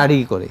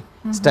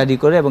স্টাডি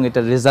করে এবং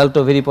এটার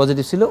রেজাল্টও ভেরি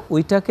পজিটিভ ছিল।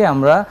 ওইটাকে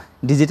আমরা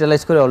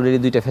ডিজিটালাইজ করে অলরেডি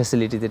 2টা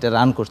ফ্যাসিলিটিতে এটা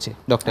রান করছে।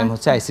 ডক্টর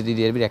হচ্ছে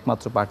ICDDRBর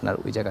একমাত্র পার্টনার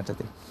ওই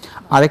জায়গাটাতে।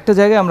 আরেকটা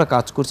জায়গায় আমরা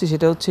কাজ করছি,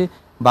 সেটা হচ্ছে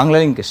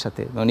বাংলালিংকের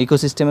সাথে, মানে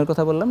ইকোসিস্টেমের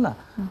কথা বললাম না,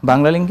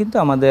 বাংলালিংক কিন্তু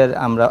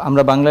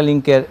আমরা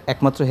বাংলালিংকের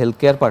একমাত্র হেলথ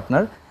কেয়ার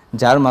পার্টনার,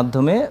 যার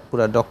মাধ্যমে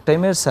পুরো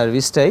ডকটাইমের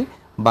সার্ভিসটাই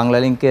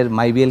বাংলালিংকের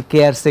মাইবিএল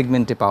কেয়ার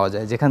সেগমেন্টে পাওয়া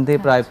যায়, যেখান থেকে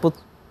প্রায়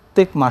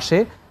প্রত্যেক মাসে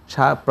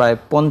প্রায়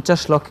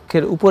 50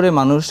 লক্ষের উপরে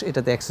মানুষ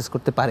এটাতে অ্যাক্সেস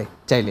করতে পারে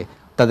চাইলে।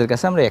 তাদের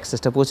কাছে আমরা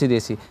অ্যাক্সেসটা পৌঁছে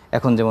দিয়েছি।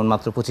 এখন যেমন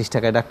মাত্র 25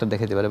 টাকায় ডাক্তার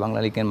দেখাতে পারে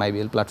বাংলালিংকের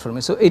মাইবিএল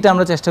প্ল্যাটফর্মে। সো এটা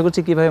আমরা চেষ্টা করছি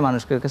কীভাবে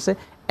মানুষের কাছে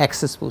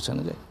অ্যাক্সেস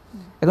পৌঁছানো যায়।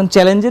 এখন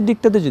চ্যালেঞ্জের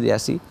দিকটাতে যদি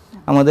আসি,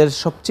 আমাদের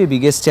সবচেয়ে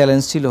বিগেস্ট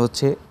চ্যালেঞ্জ ছিল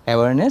হচ্ছে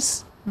অ্যাওয়ারনেস,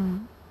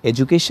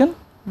 এডুকেশন,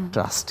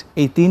 ট্রাস্ট।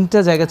 এই 3টা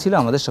জায়গা ছিল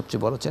আমাদের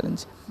সবচেয়ে বড় চ্যালেঞ্জ।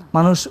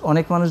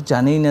 অনেক মানুষ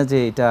জানেই না যে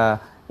এটা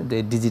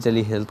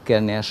ডিজিটালি হেলথ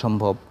কেয়ার নেওয়া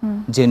সম্ভব,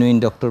 জেনুইন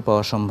ডক্টর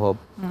পাওয়া সম্ভব।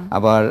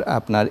 আবার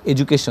আপনার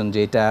এডুকেশন, যে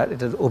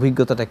এটার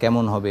অভিজ্ঞতাটা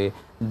কেমন হবে,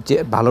 যে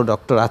ভালো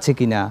ডক্টর আছে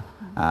কিনা,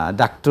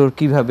 ডাক্তার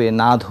কিভাবে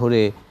না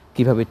ধরে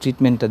কিভাবে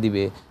ট্রিটমেন্টটা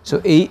দিবে। সো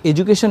এই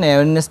এডুকেশন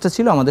অ্যাওয়ারনেসটা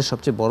ছিল আমাদের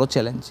সবচেয়ে বড়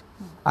চ্যালেঞ্জ।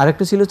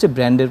 আরেকটা ছিল হচ্ছে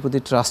ব্র্যান্ডের প্রতি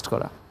ট্রাস্ট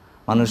করা।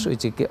 মানুষ ওই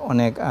যে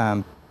অনেক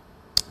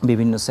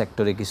বিভিন্ন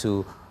সেক্টরে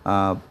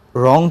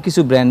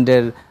কিছু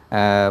ব্র্যান্ডের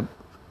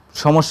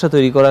সমস্যা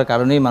তৈরি করার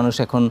কারণেই মানুষ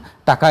এখন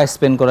টাকা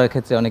স্পেন্ড করার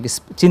ক্ষেত্রে অনেক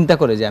চিন্তা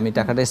করে যে আমি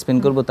টাকাটা স্পেন্ড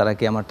করব, তারা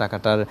কি আমার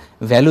টাকাটার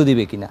ভ্যালু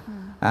দিবে কিনা।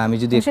 আমি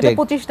যদি একটা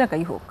 25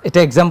 টাকাই হোক, এটা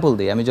এক্সাম্পল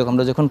দিই,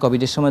 আমরা যখন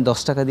কোভিডের সময় 10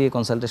 টাকা দিয়ে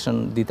কনসালটেশন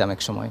দিতাম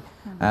এক সময়,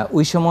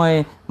 ওই সময়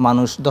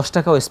মানুষ 10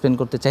 টাকাও স্পেন্ড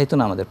করতে চাইতো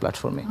না আমাদের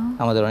প্ল্যাটফর্মে,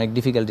 আমাদের অনেক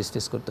ডিফিকাল্টিস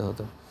ফেস করতে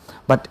হতো।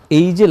 বাট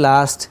এই যে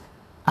লাস্ট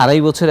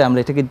 2.5 বছরে আমরা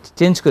এটাকে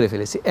চেঞ্জ করে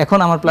ফেলেছি। এখন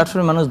আমার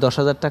প্ল্যাটফর্মে মানুষ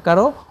 10,000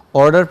 টাকারও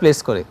অর্ডার প্লেস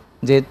করে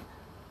যে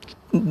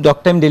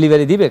ডকটাইম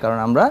ডেলিভারি দিবে, কারণ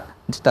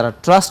তারা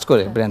ট্রাস্ট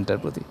করে ব্র্যান্ডটার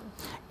প্রতি।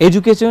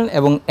 এডুকেশন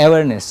এবং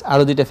অ্যাওয়ারনেস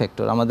আরও 2টা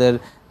ফ্যাক্টর আমাদের।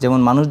 যেমন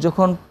মানুষ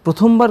যখন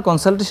প্রথমবার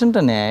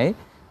কনসালটেশনটা নেয়,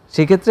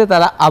 সেক্ষেত্রে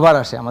তারা আবার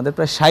আসে। আমাদের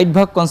প্রায়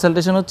 60%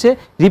 কনসালটেশন হচ্ছে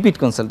রিপিট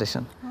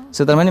কনসালটেশন।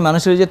 সো তার মানে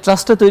মানুষের যে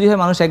ট্রাস্টটা তৈরি হয়,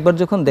 মানুষ একবার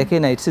যখন দেখে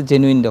না ইটস এ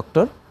জেনুইন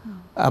ডক্টর,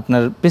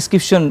 আপনার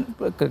প্রেসক্রিপশন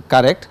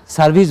কারেক্ট,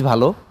 সার্ভিস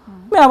ভালো,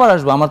 আমি আবার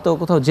আসবো, আমার তো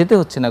কোথাও যেতে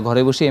হচ্ছে না,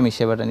 ঘরে বসেই আমি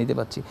সেবাটা নিতে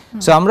পারছি।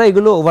 সো আমরা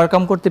এগুলো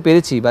ওভারকাম করতে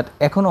পেরেছি, বাট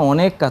এখনও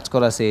অনেক কাজ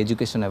করা আছে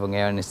এডুকেশন এবং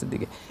অ্যাওয়ারনেসের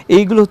দিকে।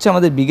 এইগুলো হচ্ছে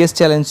আমাদের বিগেস্ট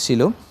চ্যালেঞ্জ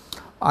ছিল।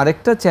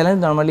 আরেকটা চ্যালেঞ্জ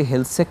নর্মালি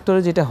হেলথ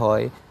সেক্টরে যেটা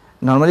হয়,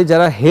 নর্মালি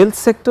যারা হেলথ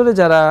সেক্টরে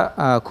যারা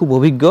খুব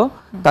অভিজ্ঞ,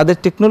 তাদের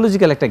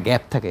টেকনোলজিক্যাল একটা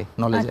গ্যাপ থাকে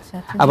নলেজে।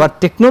 আবার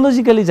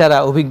টেকনোলজিক্যালি যারা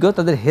অভিজ্ঞ,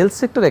 তাদের হেলথ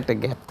সেক্টরে একটা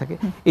গ্যাপ থাকে।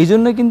 এই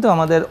জন্যই কিন্তু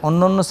আমাদের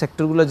অন্য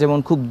সেক্টরগুলো যেমন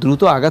খুব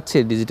দ্রুত আগাচ্ছে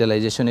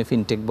ডিজিটালাইজেশনে,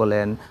 ফিনটেক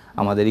বলেন,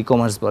 আমাদের ই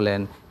কমার্স বলেন,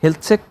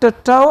 হেলথ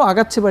সেক্টরটাও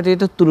আগাচ্ছে, বাট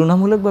এটা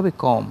তুলনামূলকভাবে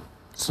কম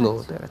স্লো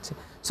হতে যাচ্ছে।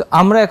 সো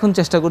আমরা এখন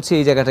চেষ্টা করছি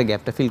এই জায়গাটা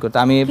গ্যাপটা ফিল করতে।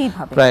 আমি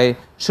প্রায়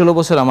 16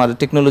 বছর আমার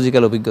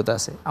টেকনোলজিক্যাল অভিজ্ঞতা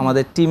আছে।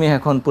 আমাদের টিমে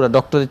এখন পুরো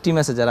ডক্টরের টিম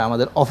আছে, যারা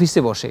আমাদের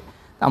অফিসে বসে।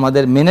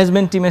 আমাদের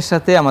ম্যানেজমেন্ট টিমের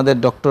সাথে আমাদের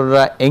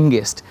ডক্টররা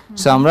এঙ্গেজড।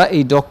 সো আমরা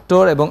এই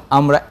ডক্টর এবং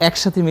আমরা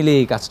একসাথে মিলে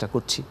এই কাজটা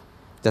করছি,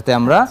 যাতে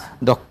আমরা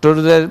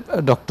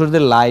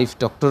ডক্টরদের লাইফ,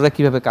 ডক্টররা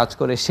কিভাবে কাজ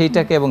করে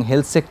সেইটাকে এবং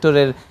হেলথ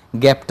সেক্টরের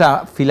গ্যাপটা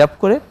ফিল আপ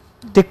করে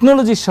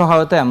টেকনোলজির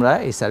সহায়তায় আমরা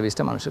এই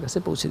সার্ভিসটা মানুষের কাছে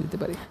পৌঁছে দিতে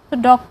পারি। তো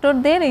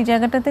ডক্টরদের এই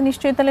জায়গাটাতে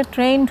নিশ্চয়ই তাহলে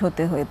ট্রেন্ড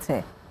হতে হয়েছে।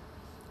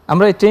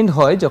 আমরা ট্রেন্ড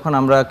হয় যখন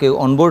আমরা কেউ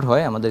অনবোর্ড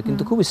হয়, আমাদের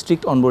কিন্তু খুব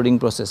স্ট্রিক্ট অনবোর্ডিং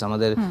প্রসেস।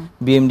 আমাদের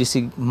BMDC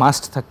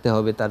মাস্ট থাকতে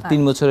হবে, তার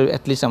 3 বছরের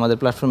অ্যাটলিস্ট আমাদের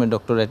প্ল্যাটফর্মের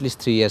ডক্টর অ্যাটলিস্ট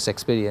 3 ইয়ার্স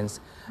এক্সপিরিয়েন্স।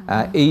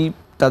 এই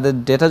তাদের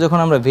ডেটা যখন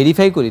আমরা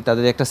ভেরিফাই করি,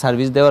 তাদের একটা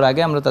সার্ভিস দেওয়ার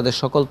আগে আমরা তাদের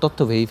সকল তথ্য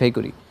ভেরিফাই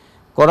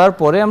করার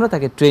পরে আমরা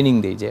তাকে ট্রেনিং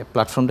দিই যে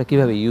প্ল্যাটফর্মটা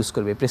কীভাবে ইউজ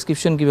করবে,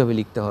 প্রেসক্রিপশন কীভাবে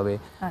লিখতে হবে,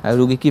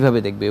 রুগী কীভাবে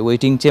দেখবে,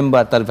 ওয়েটিং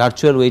চেম্বার, তার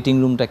ভার্চুয়াল ওয়েটিং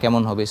রুমটা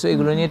কেমন হবে। সো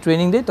এগুলো নিয়ে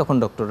ট্রেনিং দেয়, তখন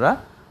ডক্টররা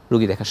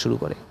রুগী দেখা শুরু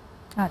করে।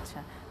 আচ্ছা,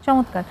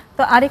 চমৎকার।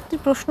 তো আরেকটি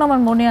প্রশ্ন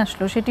আমার মনে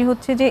আসলো, সেটি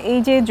হচ্ছে যে এই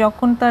যে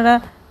যখন তারা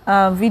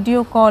ভিডিও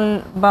কল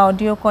বা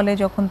অডিও কলে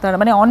যখন তারা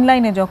মানে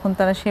অনলাইনে যখন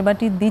তারা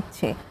সেবাটি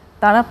দিচ্ছে,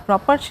 তারা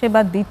প্রপার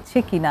সেবা দিচ্ছে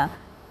কিনা,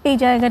 এই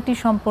জায়গাটি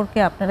সম্পর্কে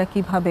আপনারা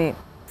কিভাবে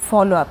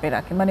ফলো আপে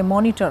রাখেন, মানে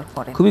মনিটর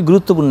করেন? খুবই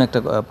গুরুত্বপূর্ণ একটা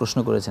প্রশ্ন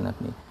করেছেন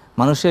আপনি।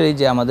 মানুষের এই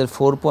যে আমাদের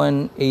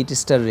 4.8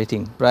 স্টার রেটিং,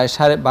 প্রায়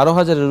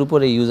 12,500-এর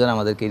উপরে ইউজার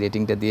আমাদেরকে এই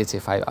রেটিংটা দিয়েছে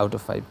 5 আউট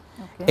অফ 5।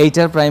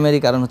 এইটার প্রাইমারি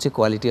কারণ হচ্ছে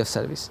কোয়ালিটি অফ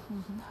সার্ভিস।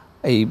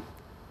 এই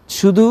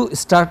শুধু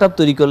স্টার্টআপ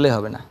তৈরি করলে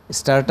হবে না,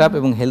 স্টার্টআপ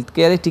এবং হেলথ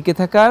কেয়ারে টিকে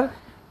থাকার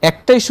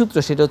একটাই সূত্র,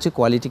 সেটা হচ্ছে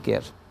কোয়ালিটি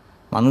কেয়ার।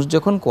 মানুষ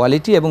যখন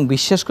কোয়ালিটি এবং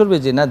বিশ্বাস করবে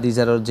যে না these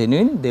are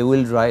genuine, they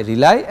will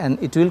rely and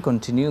it will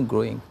continue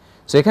growing.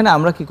 So এখানে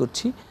আমরা কি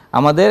করছি,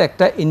 আমাদের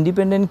একটা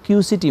ইন্ডিপেন্ডেন্ট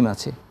কিউসি টিম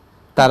আছে,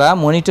 তারা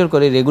মনিটর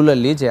করে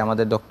রেগুলারলি যে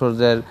আমাদের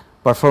ডক্টরদের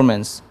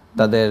পারফরমেন্স,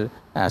 তাদের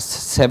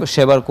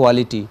সেবার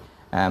কোয়ালিটি,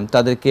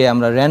 তাদেরকে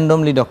আমরা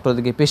র্যান্ডমলি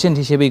ডক্টরদেরকে পেশেন্ট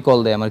হিসেবেই কল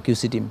দেয় আমার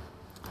কিউসি টিম,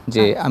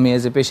 যে আমি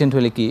অ্যাজ এ পেশেন্ট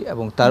হলে কি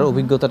এবং তার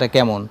অভিজ্ঞতাটা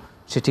কেমন,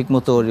 সে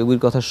ঠিকমতো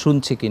রোগীর কথা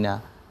শুনছে কিনা,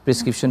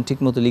 প্রেসক্রিপশন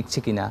ঠিকমতো লিখছে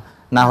কিনা,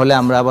 না হলে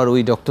আমরা আবার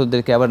ওই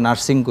ডক্টরদেরকে আবার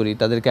নার্সিং করি,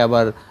 তাদেরকে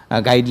আবার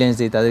গাইডলাইন্স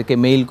দিই, তাদেরকে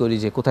মেইল করি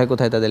যে কোথায়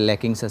কোথায় তাদের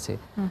ল্যাকিংস আছে।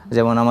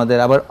 যেমন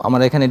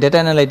আমরা এখানে ডেটা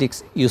অ্যানালাইটিক্স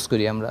ইউজ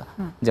করি আমরা,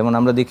 যেমন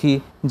আমরা দেখি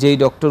যেই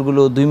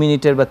ডক্টরগুলো 2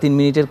 মিনিটের বা 3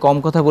 মিনিটের কম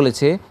কথা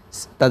বলেছে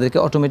তাদেরকে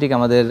অটোমেটিক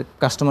আমাদের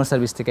কাস্টমার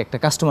সার্ভিস থেকে একটা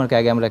কাস্টমারকে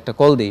আগে আমরা একটা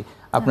কল দিই,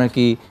 আপনার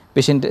কি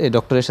পেশেন্ট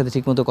ডক্টরের সাথে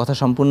ঠিকমতো কথা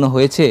সম্পূর্ণ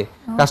হয়েছে।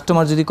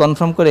 কাস্টমার যদি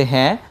কনফার্ম করে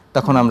হ্যাঁ,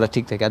 তখন আমরা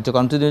ঠিক থাকি, আর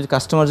যখন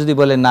কাস্টমার যদি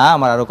বলে না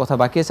আমার আরও কথা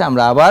বাকি আছে,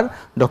 আমরা আবার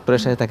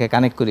ডক্টরের সাথে তাকে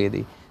কানেক্ট করিয়ে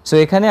দিই। সো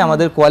এখানে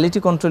আমাদের quality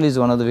control is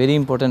one of the very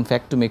important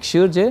fact to make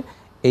sure যে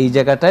এই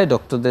জায়গাটায়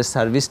ডক্টরদের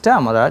সার্ভিসটা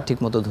আমরা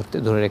ঠিকমতো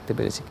ধরে রাখতে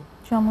পেরেছি।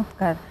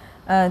 চমৎকার।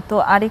 তো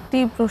আরেকটি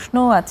প্রশ্ন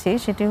আছে,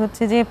 সেটি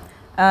হচ্ছে যে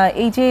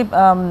এই যে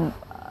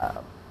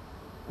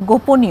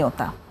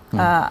গোপনীয়তা,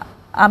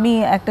 আমি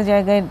একটা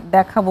জায়গায়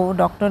দেখাবো,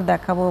 ডক্টর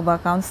দেখাবো বা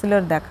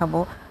কাউন্সিলর দেখাবো,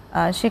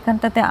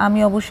 সেখানটাতে আমি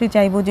অবশ্যই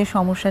চাইবো যে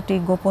সমস্যাটি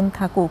গোপন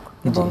থাকুক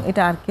এবং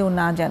এটা আর কেউ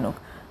না জানুক।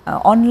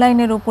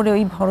 অনলাইনের উপরে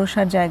ওই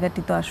ভরসার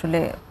জায়গাটি তো আসলে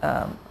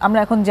আমরা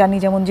এখন জানি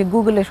যেমন যে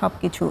গুগলে সব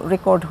কিছু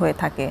রেকর্ড হয়ে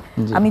থাকে,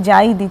 আমি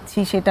যাই দিচ্ছি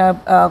সেটা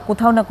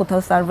কোথাও না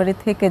কোথাও সার্ভারে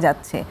থেকে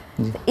যাচ্ছে।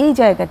 এই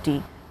জায়গাটি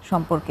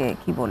সম্পর্কে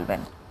কি বলবেন?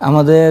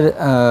 আমাদের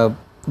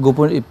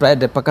গোপন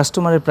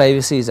কাস্টমারের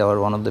privacy is our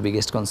one of the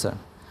biggest concern.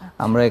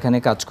 আমরা এখানে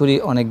কাজ করি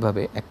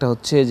অনেকভাবে। একটা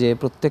হচ্ছে যে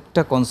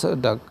প্রত্যেকটা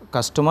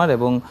কাস্টমার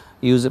এবং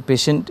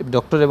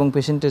ডক্টর এবং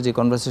পেশেন্টের যে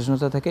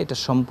কনভারসেশনটা থাকে এটা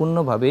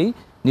সম্পূর্ণভাবেই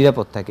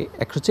নিরাপদ থাকে।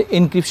 একটা হচ্ছে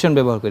এনক্রিপশন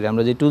ব্যবহার করি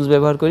আমরা, যে টুলস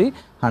ব্যবহার করি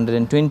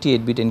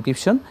 128 বিট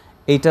এনক্রিপশন,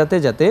 এইটাতে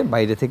যাতে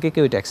বাইরে থেকে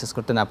কেউ এটা অ্যাক্সেস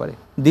করতে না পারে।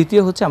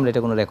 দ্বিতীয় হচ্ছে আমরা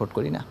এটা কোনো রেকর্ড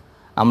করি না।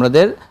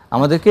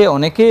 আমাদেরকে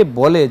অনেকে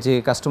বলে যে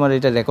কাস্টমার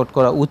এটা রেকর্ড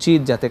করা উচিত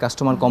যাতে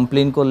কাস্টমার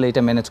কমপ্লেন করলে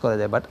এটা ম্যানেজ করা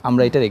যায়, বাট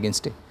আমরা এটার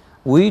এগেনস্টে।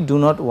 We do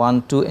not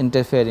want to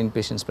interfere in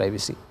patients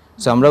privacy.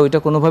 So আমরা ওইটা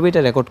কোনোভাবেই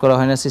এটা রেকর্ড করা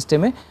হয় না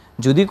সিস্টেমে।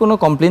 যদি কোনো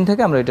কমপ্লেন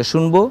থাকে আমরা এটা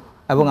শুনবো,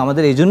 এবং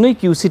আমাদের এই জন্যই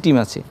কিউসি টিম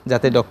আছে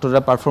যাতে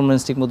ডক্টররা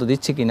পারফরমেন্স ঠিকমতো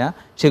দিচ্ছে কিনা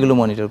সেগুলো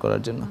মনিটর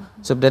করার জন্য।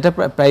 সো ডেটা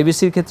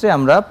প্রাইভেসির ক্ষেত্রে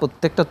আমরা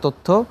প্রত্যেকটা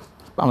তথ্য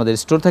আমাদের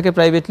স্টোর থাকে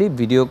প্রাইভেটলি,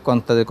 ভিডিও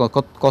তাদের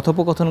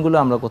কথোপকথনগুলো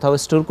আমরা কোথাও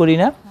স্টোর করি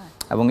না,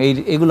 এবং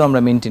এইগুলো আমরা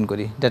মেনটেন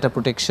করি। ডেটা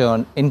প্রোটেকশন,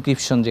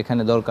 এনক্রিপশন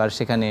যেখানে দরকার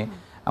সেখানে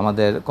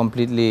আমাদের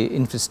কমপ্লিটলি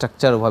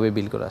ইনফ্রাস্ট্রাকচার ওভাবে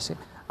বিল করা আছে।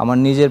 আমার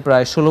নিজের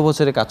প্রায় 16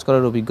 বছরে কাজ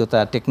করার অভিজ্ঞতা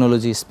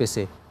টেকনোলজি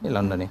স্পেসে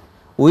লন্ডনে।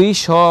 ওই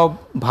সব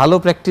ভালো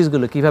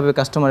প্র্যাকটিসগুলো, কীভাবে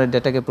কাস্টমারের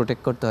ডেটাকে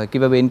প্রোটেক্ট করতে হয়,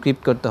 কীভাবে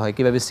এনক্রিপ্ট করতে হয়,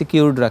 কীভাবে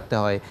সিকিউরড রাখতে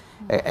হয়,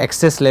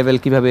 অ্যাক্সেস লেভেল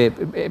কীভাবে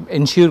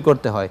এনশিওর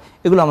করতে হয়,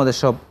 এগুলো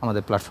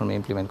আমাদের প্ল্যাটফর্মে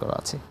ইমপ্লিমেন্ট করা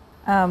আছে।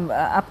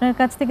 আপনার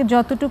কাছ থেকে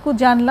যতটুকু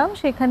জানলাম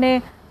সেখানে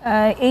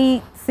এই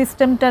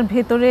সিস্টেমটার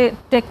ভেতরে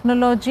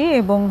টেকনোলজি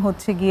এবং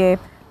হচ্ছে গিয়ে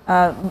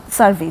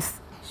সার্ভিস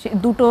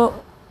দুটো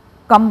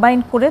কম্বাইন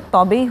করে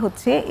তবেই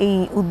হচ্ছে এই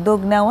উদ্যোগ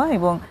নেওয়া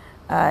এবং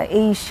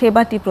এই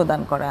সেবাটি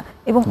প্রদান করা।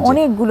 এবং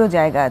অনেকগুলো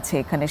জায়গা আছে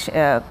এখানে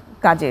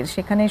কাজের,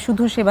 সেখানে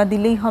শুধু সেবা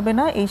দিলেই হবে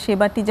না, এই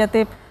সেবাটি যাতে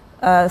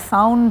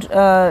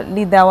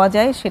সাউন্ডলি দেওয়া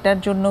যায় সেটার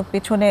জন্য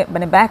পেছনে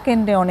মানে ব্যাক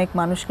এন্ডে অনেক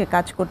মানুষকে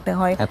কাজ করতে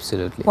হয়।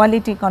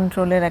 কোয়ালিটি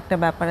কন্ট্রোলের একটা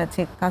ব্যাপার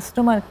আছে,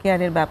 কাস্টমার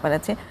কেয়ারের ব্যাপার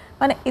আছে,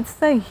 মানে ইটস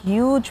আ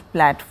হিউজ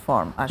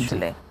প্ল্যাটফর্ম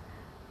আসলে।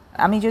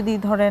 আমি যদি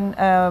ধরেন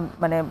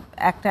মানে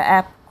একটা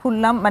অ্যাপ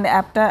খুললাম, মানে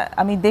অ্যাপটা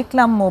আমি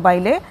দেখলাম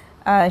মোবাইলে,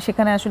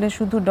 সেখানে আসলে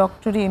শুধু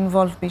ডক্টরি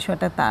ইনভলভ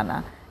বিষয়টা তা না,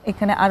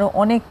 এখানে আরো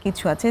অনেক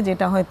কিছু আছে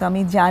যেটা হয়তো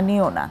আমি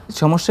জানিও না।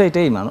 সমস্যা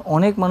এটাই,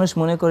 অনেক মানুষ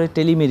মনে করে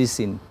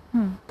টেলিমেডিসিন,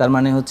 তার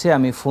মানে হচ্ছে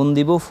আমি ফোন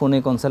দিব, ফোনে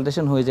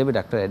কনসালটেশন হয়ে যাবে,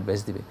 ডাক্তার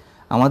অ্যাডভাইস দিবে।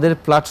 আমাদের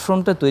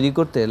প্ল্যাটফর্মটা তৈরি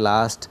করতে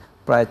লাস্ট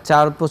প্রায়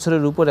 4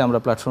 বছরের উপরে আমরা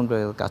প্ল্যাটফর্মটা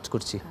কাজ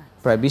করছি।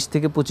 প্রায় 20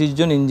 থেকে 25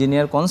 জন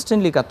ইঞ্জিনিয়ার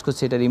কনস্ট্যান্টলি কাজ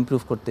করছে এটার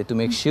ইমপ্রুভ করতে, টু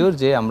মেক শিওর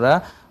যে আমরা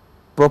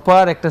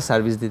প্রপার একটা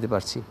সার্ভিস দিতে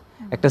পারছি,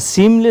 একটা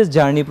সিমলেস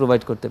জার্নি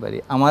প্রোভাইড করতে পারি।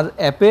 আমার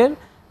অ্যাপের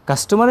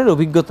কাস্টমারের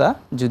অভিজ্ঞতা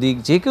যদি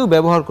যে কেউ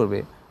ব্যবহার করবে,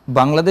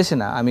 বাংলাদেশে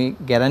না, আমি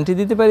গ্যারান্টি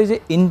দিতে পারি যে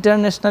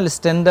ইন্টারন্যাশনাল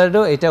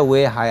স্ট্যান্ডার্ডও এটা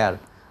ওয়ে হায়ার।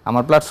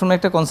 আমার প্ল্যাটফর্মে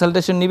একটা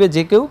কনসালটেশন নিবে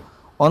যে কেউ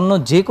অন্য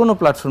যে কোনো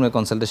প্ল্যাটফর্মে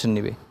কনসালটেশন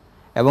নিবে,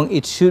 এবং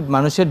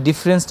মানুষের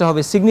ডিফারেন্সটা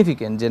হবে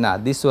সিগনিফিকেন্ট, যে না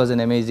this was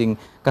an amazing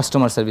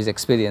customer service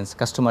experience,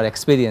 customer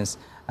experience,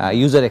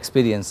 user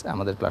experience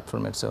আমাদের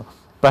প্ল্যাটফর্মের। সো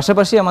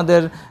পাশাপাশি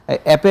আমাদের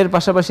অ্যাপের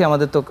পাশাপাশি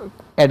আমাদের তো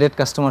অ্যাডেড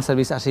কাস্টমার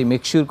সার্ভিস আসে,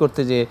 মেক শিওর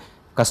করতে যে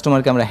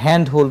কাস্টমারকে আমরা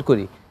হ্যান্ড হোল্ড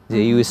করি, যে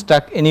ইউ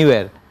স্টাক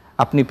এনিওয়্যার,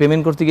 আপনি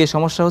পেমেন্ট করতে গিয়ে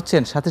সমস্যা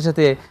হচ্ছেন, সাথে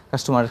সাথে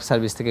কাস্টমার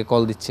সার্ভিস থেকে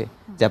কল দিচ্ছে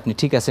যে আপনি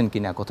ঠিক আছেন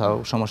কিনা, কোথাও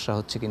সমস্যা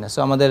হচ্ছে কিনা। সো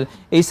আমাদের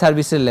এই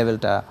সার্ভিসের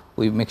লেভেলটা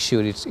we make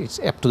sure it's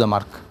up to the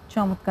mark.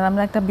 চমৎকার।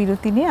 আমরা একটা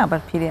বিরতি নিয়ে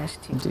আবার ফিরে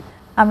আসছি।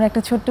 আমরা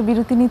একটা ছোট্ট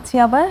বিরতি নিচ্ছি,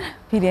 আবার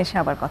ফিরে এসে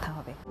আবার কথা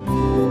হবে।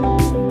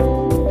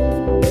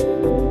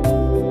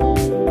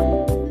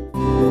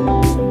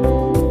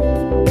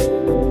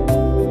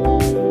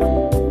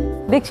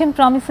 দেখছেন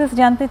প্রমিসেস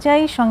জানতে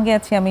চাই, সঙ্গে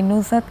আছি আমি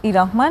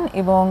ত-ই-রহমান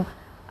এবং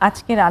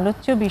আজকের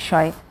আলোচ্য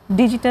বিষয়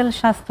ডিজিটাল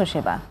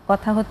স্বাস্থ্যসেবা।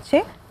 কথা হচ্ছে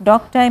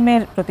ডক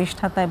টাইমের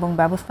প্রতিষ্ঠাতা এবং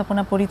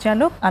ব্যবস্থাপনা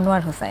পরিচালক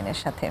আনোয়ার হোসাইনের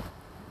সাথে।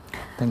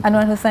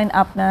 আনোয়ার হোসাইন,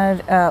 আপনার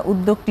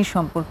উদ্যোগটি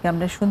সম্পর্কে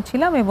আমরা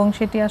শুনছিলাম এবং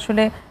সেটি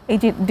আসলে এই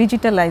যে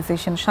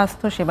ডিজিটালাইজেশন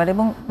স্বাস্থ্যসেবার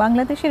এবং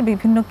বাংলাদেশের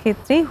বিভিন্ন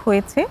ক্ষেত্রেই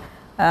হয়েছে।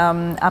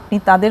 আপনি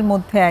তাদের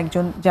মধ্যে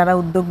একজন, যারা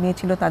উদ্যোগ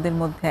নিয়েছিল তাদের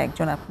মধ্যে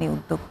একজন আপনি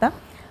উদ্যোক্তা।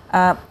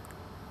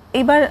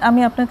 এবার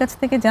আমি আপনার কাছ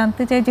থেকে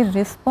জানতে চাই যে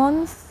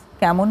রেসপন্স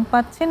কেমন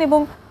পাচ্ছেন এবং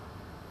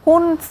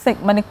কোন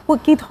মানে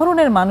কী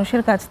ধরনের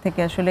মানুষের কাছ থেকে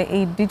আসলে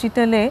এই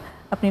ডিজিটালে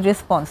আপনি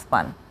রেসপন্স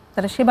পান,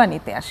 তারা সেবা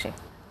নিতে আসে?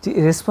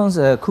 রেসপন্স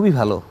খুবই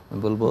ভালো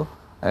বলবো,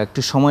 একটু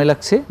সময়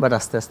লাগছে বাট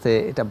আস্তে আস্তে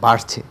এটা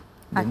বাড়ছে,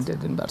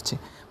 দিন বাড়ছে।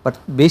 বাট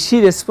বেশি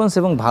রেসপন্স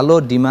এবং ভালো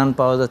ডিমান্ড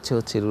পাওয়া যাচ্ছে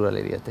হচ্ছে রুরাল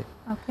এরিয়াতে।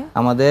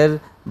 আমাদের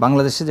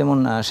বাংলাদেশে যেমন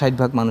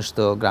 60% মানুষ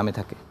তো গ্রামে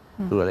থাকে,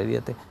 রুরাল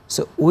এরিয়াতে।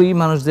 সো ওই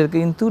মানুষদেরকে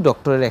কিন্তু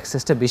ডক্টরের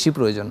অ্যাক্সেসটা বেশি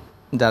প্রয়োজন,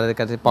 যাদের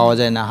কাছে পাওয়া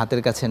যায় না,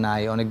 হাতের কাছে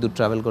নাই, অনেক দূর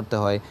ট্রাভেল করতে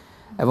হয়।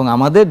 এবং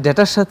আমাদের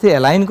ডেটার সাথে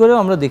অ্যালাইন করেও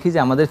আমরা দেখি যে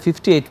আমাদের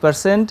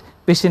 58%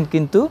 পেশেন্ট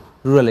কিন্তু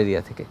রুরাল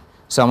এরিয়া থেকে।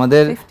 সো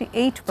আমাদের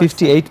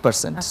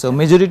 58%, so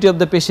majority of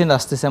the patient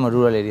আসতেছে আমার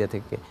রুরাল এরিয়া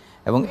থেকে।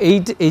 এবং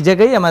এই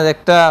জায়গায়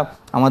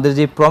আমাদের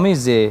যে প্রমিস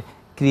যে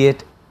create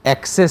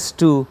access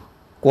to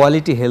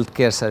quality health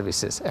care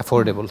services,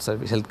 affordable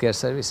service health care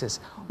services,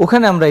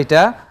 ওখানে আমরা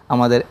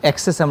আমাদের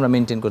অ্যাক্সেস আমরা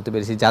মেনটেন করতে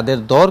পেরেছি। যাদের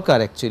দরকার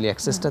অ্যাকচুয়ালি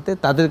অ্যাক্সেসটাতে,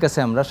 তাদের কাছে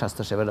আমরা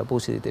স্বাস্থ্যসেবাটা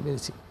পৌঁছে দিতে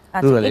পেরেছি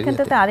রুরাল এরিয়াতে।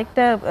 এখানটাতে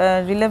আরেকটা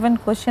রিলেভেন্ট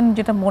কোশ্চেন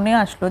যেটা মনে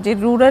আসলো, যে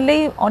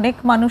রুরালেই অনেক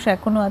মানুষ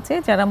এখনো আছে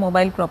যারা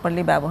মোবাইল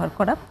প্রপারলি ব্যবহার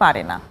করা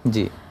পারে না।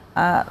 জি,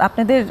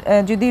 আপনাদের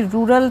যদি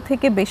রুরাল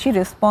থেকে বেশি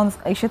রেসপন্স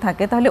এসে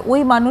থাকে তাহলে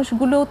ওই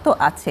মানুষগুলোও তো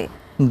আছে,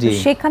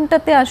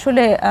 সেখানটাতে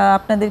আসলে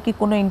আপনাদের কি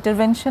কোনো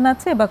ইন্টারভেনশন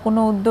আছে বা কোনো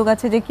উদ্যোগ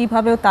আছে যে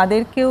কিভাবে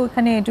তাদেরকেও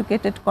এখানে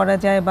এডুকেটেড করা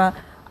যায় বা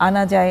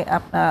আনা যায়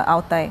আপনার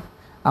আওতায়?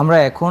 আমরা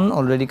এখন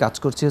অলরেডি কাজ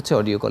করছি হচ্ছে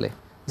অডিও কলে,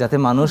 যাতে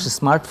মানুষ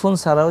স্মার্টফোন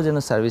ছাড়াও যেন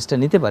সার্ভিসটা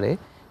নিতে পারে,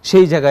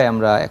 সেই জায়গায়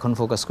আমরা এখন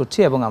ফোকাস করছি।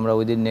 এবং আমরা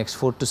উইদিন নেক্সট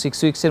 4 to 6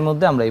 উইক্সের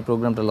মধ্যে আমরা এই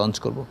প্রোগ্রামটা লঞ্চ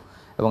করব।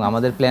 এবং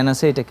আমাদের প্ল্যান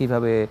আছে এটা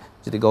কিভাবে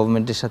যদি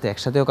গভর্নমেন্টের সাথে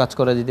একসাথেও কাজ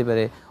করা যেতে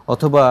পারে,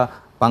 অথবা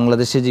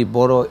বাংলাদেশে যে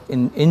বড়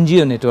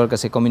এনজিও নেটওয়ার্ক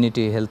আছে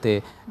কমিউনিটি হেলথে,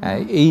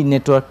 এই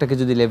নেটওয়ার্কটাকে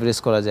যদি লেভারেজ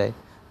করা যায়।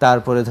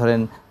 তারপরে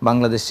ধরেন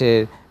বাংলাদেশের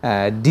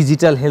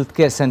ডিজিটাল হেলথ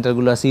কেয়ার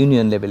সেন্টারগুলো আছে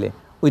ইউনিয়ন লেভেলে,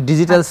 ওই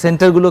ডিজিটাল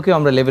সেন্টারগুলোকে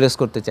আমরা লেভারেজ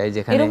করতে চাই,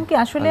 যেখানে এরকম কি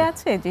আসলে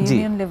আছে যে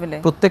ইউনিয়ন লেভেলে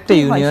প্রত্যেকটা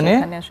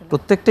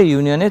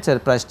ইউনিয়নে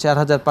প্রায়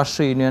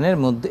 4500 ইউনিয়নের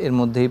মধ্যে এর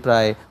মধ্যেই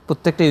প্রায়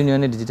প্রত্যেকটা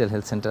ইউনিয়নে ডিজিটাল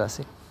হেলথ সেন্টার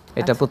আছে।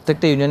 এটা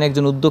প্রত্যেকটা ইউনিয়নে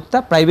একজন উদ্যোক্তা,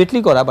 প্রাইভেটলি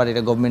করা, বাট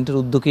এটা গভর্নমেন্টের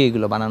উদ্যোগে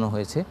এগুলো বানানো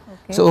হয়েছে।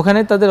 সো ওখানে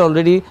তাদের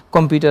অলরেডি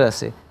কম্পিউটার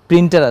আছে,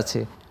 প্রিন্টার আছে,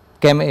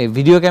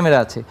 ভিডিও ক্যামেরা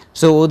আছে।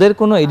 সো ওদের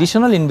কোনো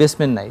এডিশনাল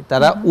ইনভেস্টমেন্ট নাই,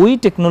 তারা ওই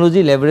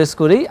টেকনোলজি লেভারেজ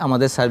করেই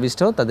আমাদের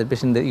সার্ভিসটাও তাদের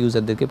পেশেন্টদের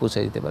ইউজারদেরকে পৌঁছে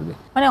দিতে পারবে।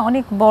 মানে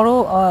অনেক বড়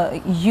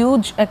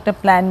হিউজ একটা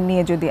প্ল্যান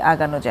নিয়ে যদি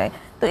আগানো যায়।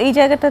 তো এই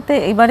জায়গাটাতে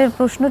এবারের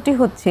প্রশ্নটি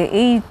হচ্ছে,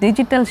 এই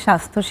ডিজিটাল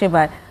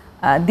স্বাস্থ্যসেবা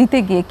দিতে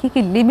গিয়ে কি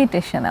কি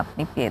লিমিটেশন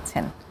আপনি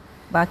পেয়েছেন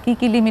বা কি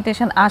কি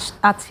লিমিটেশন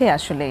আছে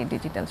আসলে এই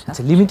ডিজিটাল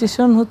স্বাস্থ্য?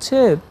 লিমিটেশন হচ্ছে,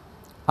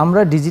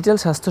 আমরা ডিজিটাল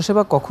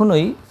স্বাস্থ্যসেবা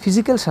কখনোই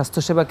ফিজিক্যাল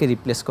স্বাস্থ্যসেবাকে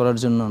রিপ্লেস করার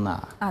জন্য না।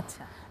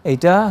 আচ্ছা,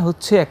 এটা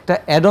হচ্ছে একটা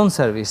অ্যাড অন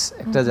সার্ভিস,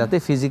 একটা যাতে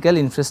ফিজিক্যাল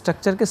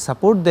ইনফ্রাস্ট্রাকচারকে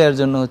সাপোর্ট দেওয়ার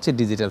জন্য হচ্ছে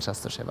ডিজিটাল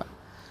স্বাস্থ্যসেবা।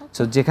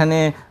 সো যেখানে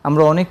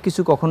আমরা অনেক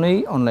কিছু কখনোই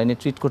অনলাইনে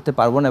ট্রিট করতে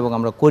পারবো না এবং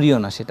আমরা করিও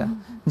না সেটা।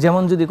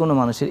 যেমন যদি কোনো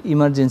মানুষের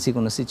ইমার্জেন্সি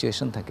কোনো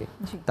সিচুয়েশন থাকে,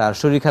 তার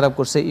শরীর খারাপ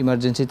করছে,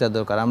 ইমার্জেন্সি তার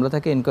দরকার, আমরা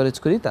তাকে এনকারেজ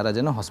করি তারা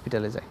যেন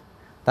হসপিটালে যায়,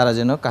 তারা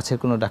যেন কাছের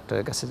কোনো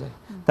ডাক্তারের কাছে যায়।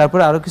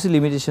 তারপরে আরও কিছু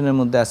লিমিটেশনের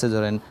মধ্যে আছে,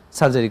 ধরেন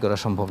সার্জারি করা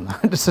সম্ভব না,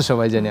 এটা তো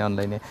সবাই জানে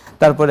অনলাইনে।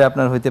 তারপরে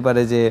আপনার হইতে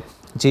পারে যে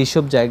যেই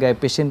সব জায়গায়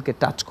পেশেন্টকে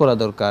টাচ করা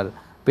দরকার,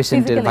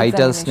 পেশেন্টের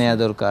ভাইটালস নেওয়া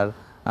দরকার,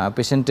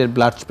 পেশেন্টের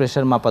ব্লাড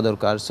প্রেশার মাপা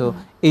দরকার। সো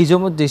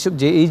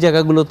এই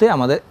জায়গাগুলোতে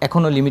আমাদের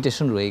এখনও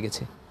লিমিটেশন রয়ে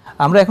গেছে।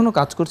 আমরা এখনও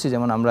কাজ করছি,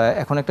 যেমন আমরা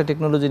এখন একটা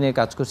টেকনোলজি নিয়ে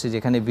কাজ করছি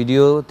যেখানে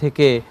ভিডিও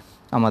থেকে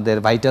আমাদের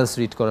ভাইটালস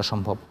রিড করা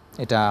সম্ভব,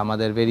 এটা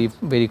আমাদের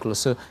ভেরি ক্লোজ।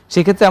 সো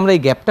সেক্ষেত্রে আমরা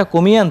এই গ্যাপটা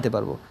কমিয়ে আনতে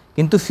পারবো,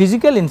 কিন্তু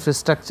ফিজিক্যাল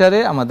ইনফ্রাস্ট্রাকচারে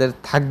আমাদের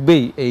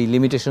থাকবেই এই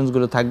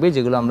লিমিটেশনসগুলো থাকবেই,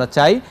 যেগুলো আমরা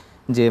চাই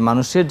যে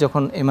মানুষের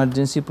যখন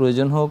এমার্জেন্সি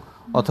প্রয়োজন হোক,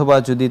 অথবা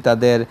যদি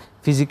তাদের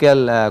ফিজিক্যাল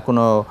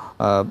কোনো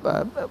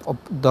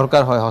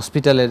দরকার হয়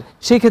হসপিটালের,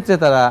 সেই ক্ষেত্রে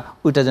তারা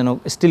ওইটা যেন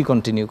স্টিল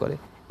কন্টিনিউ করে।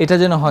 এটা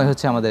যেন হয়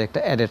হচ্ছে আমাদের একটা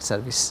অ্যাডেড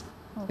সার্ভিস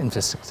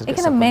ইনফ্রাস্ট্রাকচার।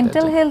 এখানে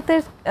মেন্টাল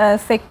হেলথের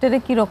সেক্টরে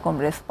কি রকম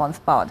রেসপন্স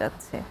পাওয়া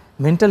যাচ্ছে?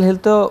 মেন্টাল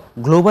হেলথ তো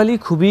গ্লোবালি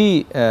খুবই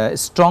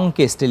স্ট্রং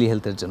কেস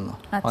টেলিহেলথের জন্য।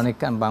 অনেক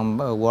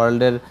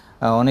ওয়ার্ল্ডের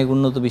অনেক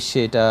উন্নত বিশ্বে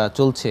এটা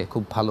চলছে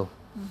খুব ভালো।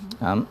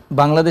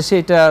 বাংলাদেশে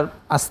এটা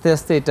আস্তে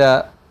আস্তে এটা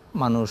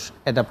মানুষ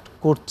অ্যাডাপ্ট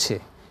করছে,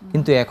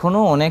 কিন্তু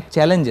এখনও অনেক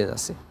চ্যালেঞ্জেস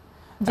আছে।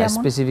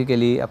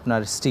 স্পেসিফিক্যালি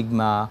আপনার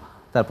স্টিগমা,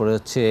 তারপরে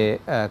হচ্ছে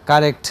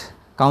কারেক্ট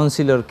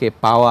কাউন্সিলরকে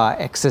পাওয়া,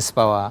 অ্যাক্সেস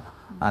পাওয়া,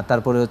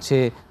 তারপরে হচ্ছে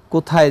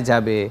কোথায়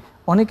যাবে।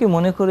 অনেকে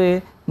মনে করে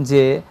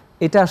যে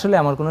এটা আসলে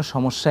আমার কোনো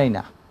সমস্যাই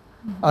না,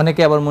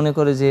 অনেকে আবার মনে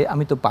করে যে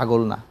আমি তো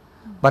পাগল না।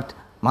 বাট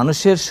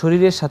মানুষের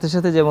শরীরের সাথে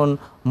সাথে যেমন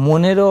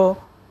মনেরও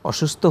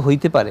অসুস্থ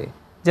হইতে পারে,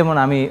 যেমন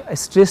আমি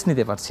স্ট্রেস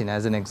নিতে পারছি না,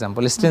 as an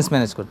example stress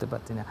manage করতে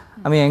পারছি না,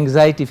 আমি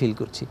অ্যাংজাইটি ফিল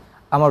করছি,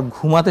 আমার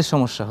ঘুমাতে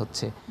সমস্যা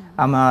হচ্ছে,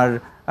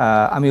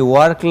 আমি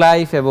ওয়ার্ক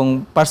লাইফ এবং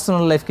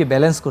পার্সোনাল লাইফকে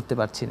ব্যালেন্স করতে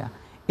পারছি না।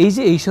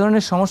 এই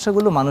ধরনের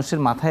সমস্যাগুলো মানুষের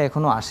মাথায়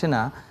এখনো আসে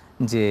না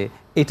যে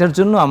এটার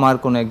জন্য আমার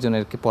কোনো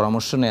একজনের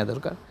পরামর্শ নেওয়া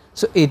দরকার।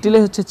 সো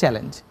এটাই হচ্ছে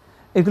চ্যালেঞ্জ।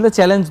 এগুলো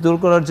চ্যালেঞ্জ দূর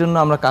করার জন্য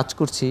আমরা কাজ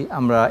করছি,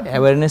 আমরা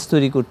অ্যাওয়ারনেস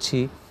তৈরি করছি,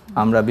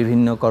 আমরা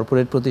বিভিন্ন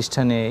কর্পোরেট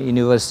প্রতিষ্ঠানে,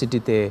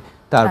 ইউনিভার্সিটিতে,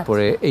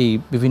 তারপরে এই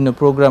বিভিন্ন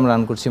প্রোগ্রাম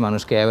রান করছি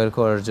মানুষকে অ্যাওয়্যার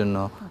করার জন্য,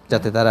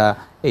 যাতে তারা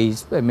এই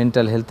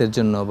মেন্টাল হেলথের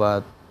জন্য বা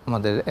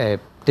আমাদের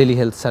টেলি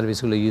হেলথ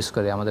সার্ভিসগুলো ইউজ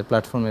করে। আমাদের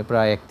প্ল্যাটফর্মে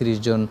প্রায় 31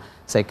 জন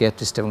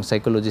সাইকিয়াট্রিস্ট এবং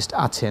সাইকোলজিস্ট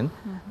আছেন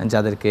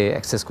যাদেরকে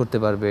অ্যাক্সেস করতে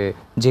পারবে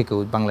যে কেউ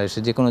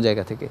বাংলাদেশের যে কোনো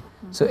জায়গা থেকে।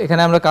 সো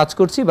এখানে আমরা কাজ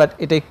করছি, বাট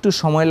এটা একটু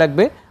সময়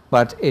লাগবে,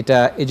 বাট এটা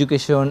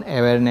এডুকেশন,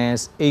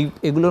 অ্যাওয়ারনেস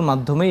এগুলোর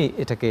মাধ্যমেই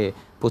এটাকে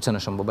পৌঁছানো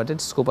সম্ভব। বাট এর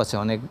স্কোপ আছে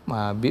অনেক,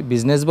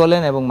 বিজনেস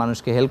বলেন এবং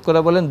মানুষকে হেল্প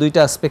করা বলেন, দুইটা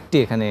অ্যাসপেক্টই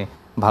এখানে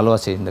ভালো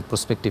আছে ইন দ্য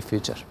প্রসপেক্টিভ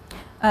ফিউচার।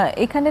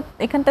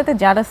 এখানটাতে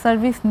যারা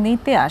সার্ভিস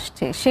নিতে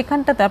আসছে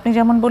সেখানটাতে আপনি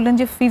যেমন বললেন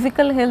যে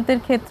ফিজিক্যাল হেলথের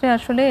ক্ষেত্রে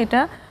আসলে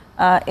এটা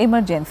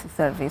এমার্জেন্সি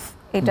সার্ভিস,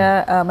 এটা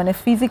মানে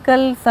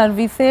ফিজিক্যাল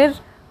সার্ভিসের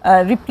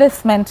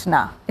রিপ্লেসমেন্ট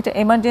না, এটা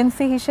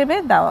এমার্জেন্সি হিসেবে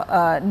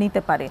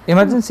নিতে পারে।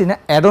 এমার্জেন্সি না,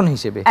 অ্যাড অন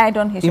হিসেবে।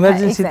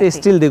 ইমার্জেন্সিতে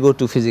still they go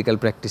to physical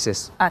practices.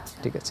 আচ্ছা,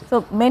 ঠিক আছে। তো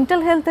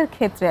মেন্টাল হেলথের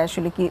ক্ষেত্রে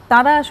আসলে কি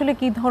তারা আসলে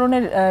কি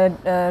ধরনের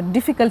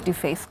ডিফিকাল্টি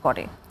ফেস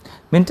করে?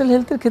 মেন্টাল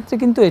হেলথের ক্ষেত্রে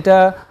কিন্তু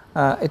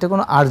এটা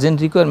কোনো আর্জেন্ট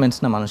রিকোয়ারমেন্টস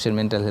না মানুষের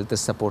মেন্টাল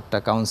হেলথের সাপোর্টটা,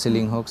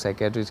 কাউন্সেলিং হোক,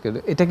 সাইকিয়াট্রিস্ট,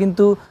 এটা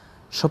কিন্তু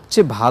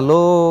সবচেয়ে ভালো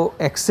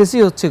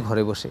অ্যাক্সেসই হচ্ছে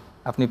ঘরে বসে।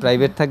 আপনি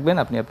প্রাইভেট থাকবেন,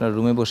 আপনি আপনার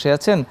রুমে বসে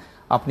আছেন,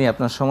 আপনি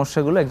আপনার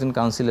সমস্যাগুলো একজন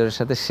কাউন্সিলরের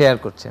সাথে শেয়ার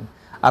করছেন,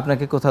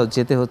 আপনাকে কোথাও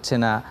যেতে হচ্ছে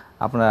না।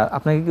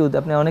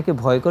 আপনি অনেকে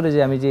ভয় করে যে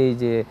আমি যে এই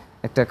যে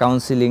একটা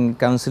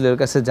কাউন্সিলরের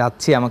কাছে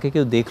যাচ্ছি, আমাকে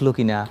কেউ দেখলো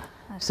কিনা।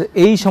 সো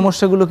এই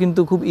সমস্যাগুলো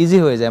কিন্তু খুব ইজি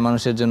হয়ে যায়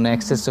মানুষের জন্য,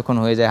 অ্যাক্সেস যখন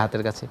হয়ে যায়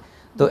হাতের কাছে।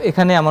 তো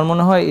এখানে আমার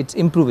মনে হয় ইটস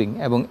ইমপ্রুভিং,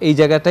 এবং এই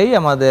জায়গাটাই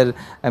আমাদের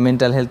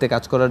মেন্টাল হেলথে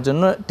কাজ করার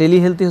জন্য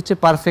টেলিহেলথই হচ্ছে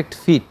perfect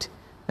fit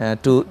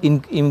to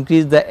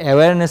increase the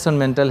awareness on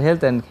mental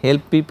health and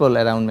help people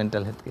around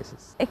mental health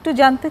cases. একটু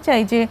জানতে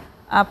চাই যে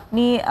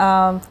আপনি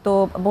তো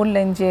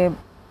বললেন যে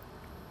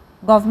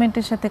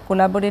গভর্নমেন্টের সাথে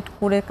কোলাবোরেট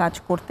করে কাজ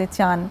করতে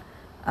চান,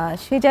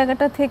 সেই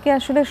জায়গাটা থেকে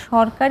আসলে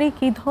সরকারি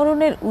কী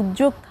ধরনের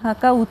উদ্যোগ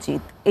থাকা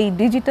উচিত এই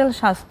ডিজিটাল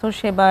স্বাস্থ্য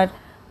সেবার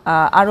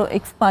আরও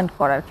এক্সপান্ড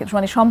করার ক্ষেত্রে,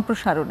 মানে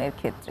সম্প্রসারণের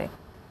ক্ষেত্রে?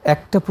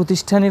 একটা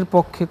প্রতিষ্ঠানের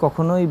পক্ষে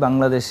কখনোই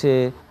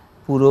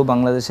পুরো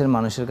বাংলাদেশের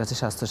মানুষের কাছে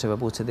স্বাস্থ্যসেবা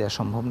পৌঁছে দেওয়া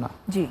সম্ভব না।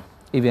 জি,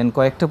 ইভেন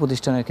কয়েকটা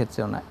প্রতিষ্ঠানের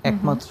ক্ষেত্রেও না।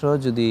 একমাত্র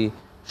যদি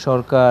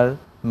সরকার,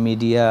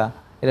 মিডিয়া,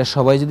 এরা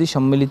সবাই যদি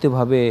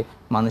সম্মিলিতভাবে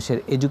মানুষের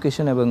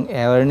এডুকেশন এবং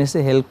অ্যাওয়ারনেসে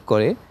হেল্প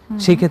করে,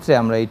 সেই ক্ষেত্রে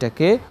আমরা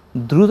এটাকে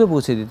দ্রুত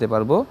পৌঁছে দিতে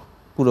পারবো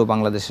পুরো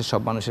বাংলাদেশের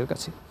সব মানুষের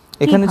কাছে।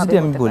 এখানে যদি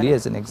আমি বলি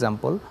অ্যাজ এন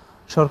এক্সাম্পল,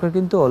 সরকার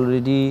কিন্তু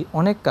অলরেডি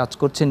অনেক কাজ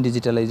করছেন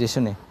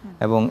ডিজিটালাইজেশনে,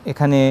 এবং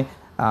এখানে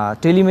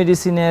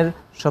টেলিমেডিসিনের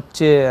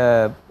সবচেয়ে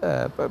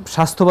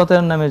স্বাস্থ্য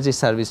বাতায়ন নামের যে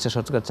সার্ভিসটা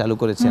সরকার চালু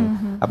করেছেন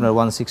আপনার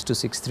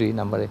 16263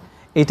 নাম্বারে,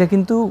 এটা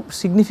কিন্তু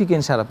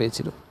সিগনিফিকেন্ট সাড়া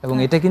পেয়েছিল, এবং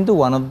এটা কিন্তু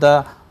ওয়ান অফ দ্য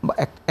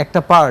একটা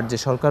পার্ট যে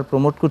সরকার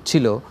প্রমোট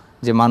করছিল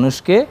যে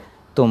মানুষকে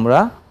তোমরা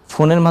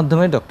ফোনের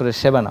মাধ্যমে ডক্টরের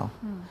সেবা নাও।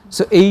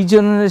 সো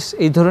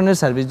এই ধরনের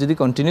সার্ভিস যদি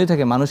কন্টিনিউ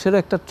থাকে, মানুষেরও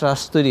একটা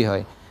ট্রাস্ট তৈরি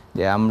হয়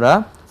যে আমরা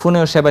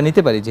ফোনেও সেবা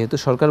নিতে পারি, যেহেতু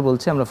সরকার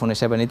বলছে আমরা ফোনে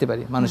সেবা নিতে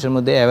পারি। মানুষের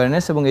মধ্যে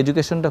অ্যাওয়ারনেস এবং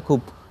এডুকেশনটা খুব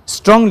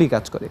স্ট্রংলি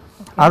কাজ করে।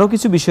 আরও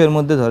কিছু বিষয়ের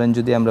মধ্যে ধরেন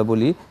যদি আমরা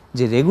বলি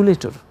যে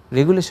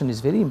রেগুলেশন ইজ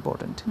ভেরি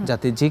ইম্পর্ট্যান্ট,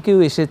 যাতে যে কেউ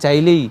এসে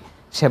চাইলেই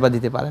সেবা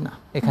দিতে পারে না।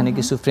 এখানে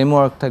কিছু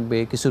ফ্রেমওয়ার্ক থাকবে,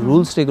 কিছু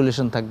রুলস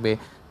রেগুলেশন থাকবে,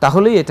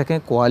 তাহলেই এটাকে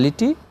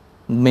কোয়ালিটি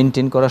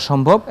মেনটেন করা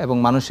সম্ভব এবং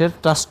মানুষের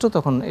ট্রাস্টও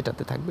তখন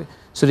এটাতে থাকবে।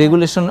 সো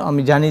রেগুলেশন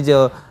আমি জানি যে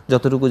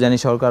যতটুকু জানি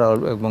সরকার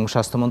এবং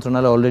স্বাস্থ্য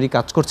মন্ত্রণালয় অলরেডি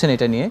কাজ করছেন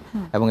এটা নিয়ে,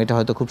 এবং এটা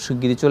হয়তো খুব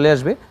শিগগিরই চলে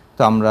আসবে।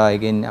 তো আমরা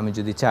আমি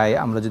যদি চাই,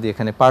 আমরা যদি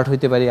এখানে পার্ট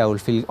হইতে পারি, I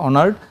will feel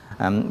honoured.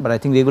 But I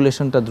think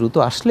রেগুলেশনটা দ্রুত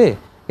আসলে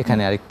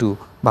এখানে আরেকটু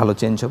ভালো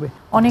চেঞ্জ হবে।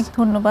 অনেক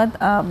ধন্যবাদ।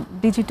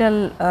 ডিজিটাল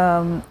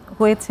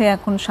হয়েছে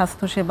এখন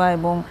স্বাস্থ্যসেবা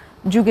এবং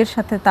যুগের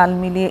সাথে তাল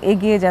মিলিয়ে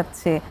এগিয়ে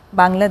যাচ্ছে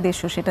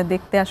বাংলাদেশও, সেটা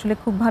দেখতে আসলে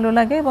খুব ভালো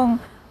লাগে। এবং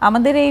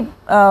আমাদের এই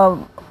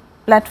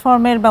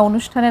প্ল্যাটফর্মের বা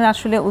অনুষ্ঠানের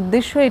আসলে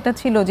উদ্দেশ্য এটা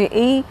ছিল যে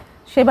এই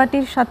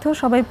সেবাটির সাথেও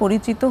সবাই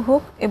পরিচিত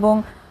হোক, এবং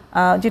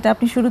যেটা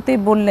আপনি শুরুতেই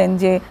বললেন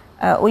যে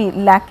ওই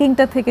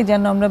ল্যাকিংটা থেকে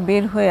যেন আমরা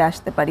বের হয়ে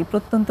আসতে পারি,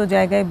 প্রত্যন্ত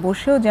জায়গায়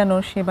বসেও যেন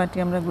সেবাটি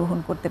আমরা গ্রহণ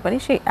করতে পারি,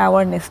 সেই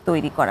অ্যাওয়ারনেস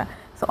তৈরি করা।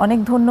 সো অনেক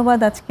ধন্যবাদ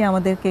আজকে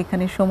আমাদেরকে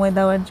এখানে সময়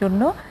দেওয়ার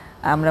জন্য।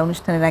 আমরা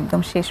অনুষ্ঠানের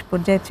একদম শেষ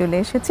পর্যায়ে চলে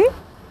এসেছি।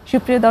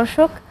 সুপ্রিয়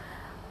দর্শক,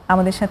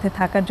 আমাদের সাথে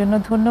থাকার জন্য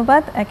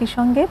ধন্যবাদ। একই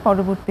সঙ্গে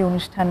পরবর্তী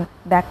অনুষ্ঠান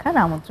দেখার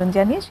আমন্ত্রণ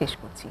জানিয়ে শেষ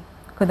করছি।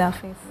 খুদা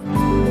হাফেজ।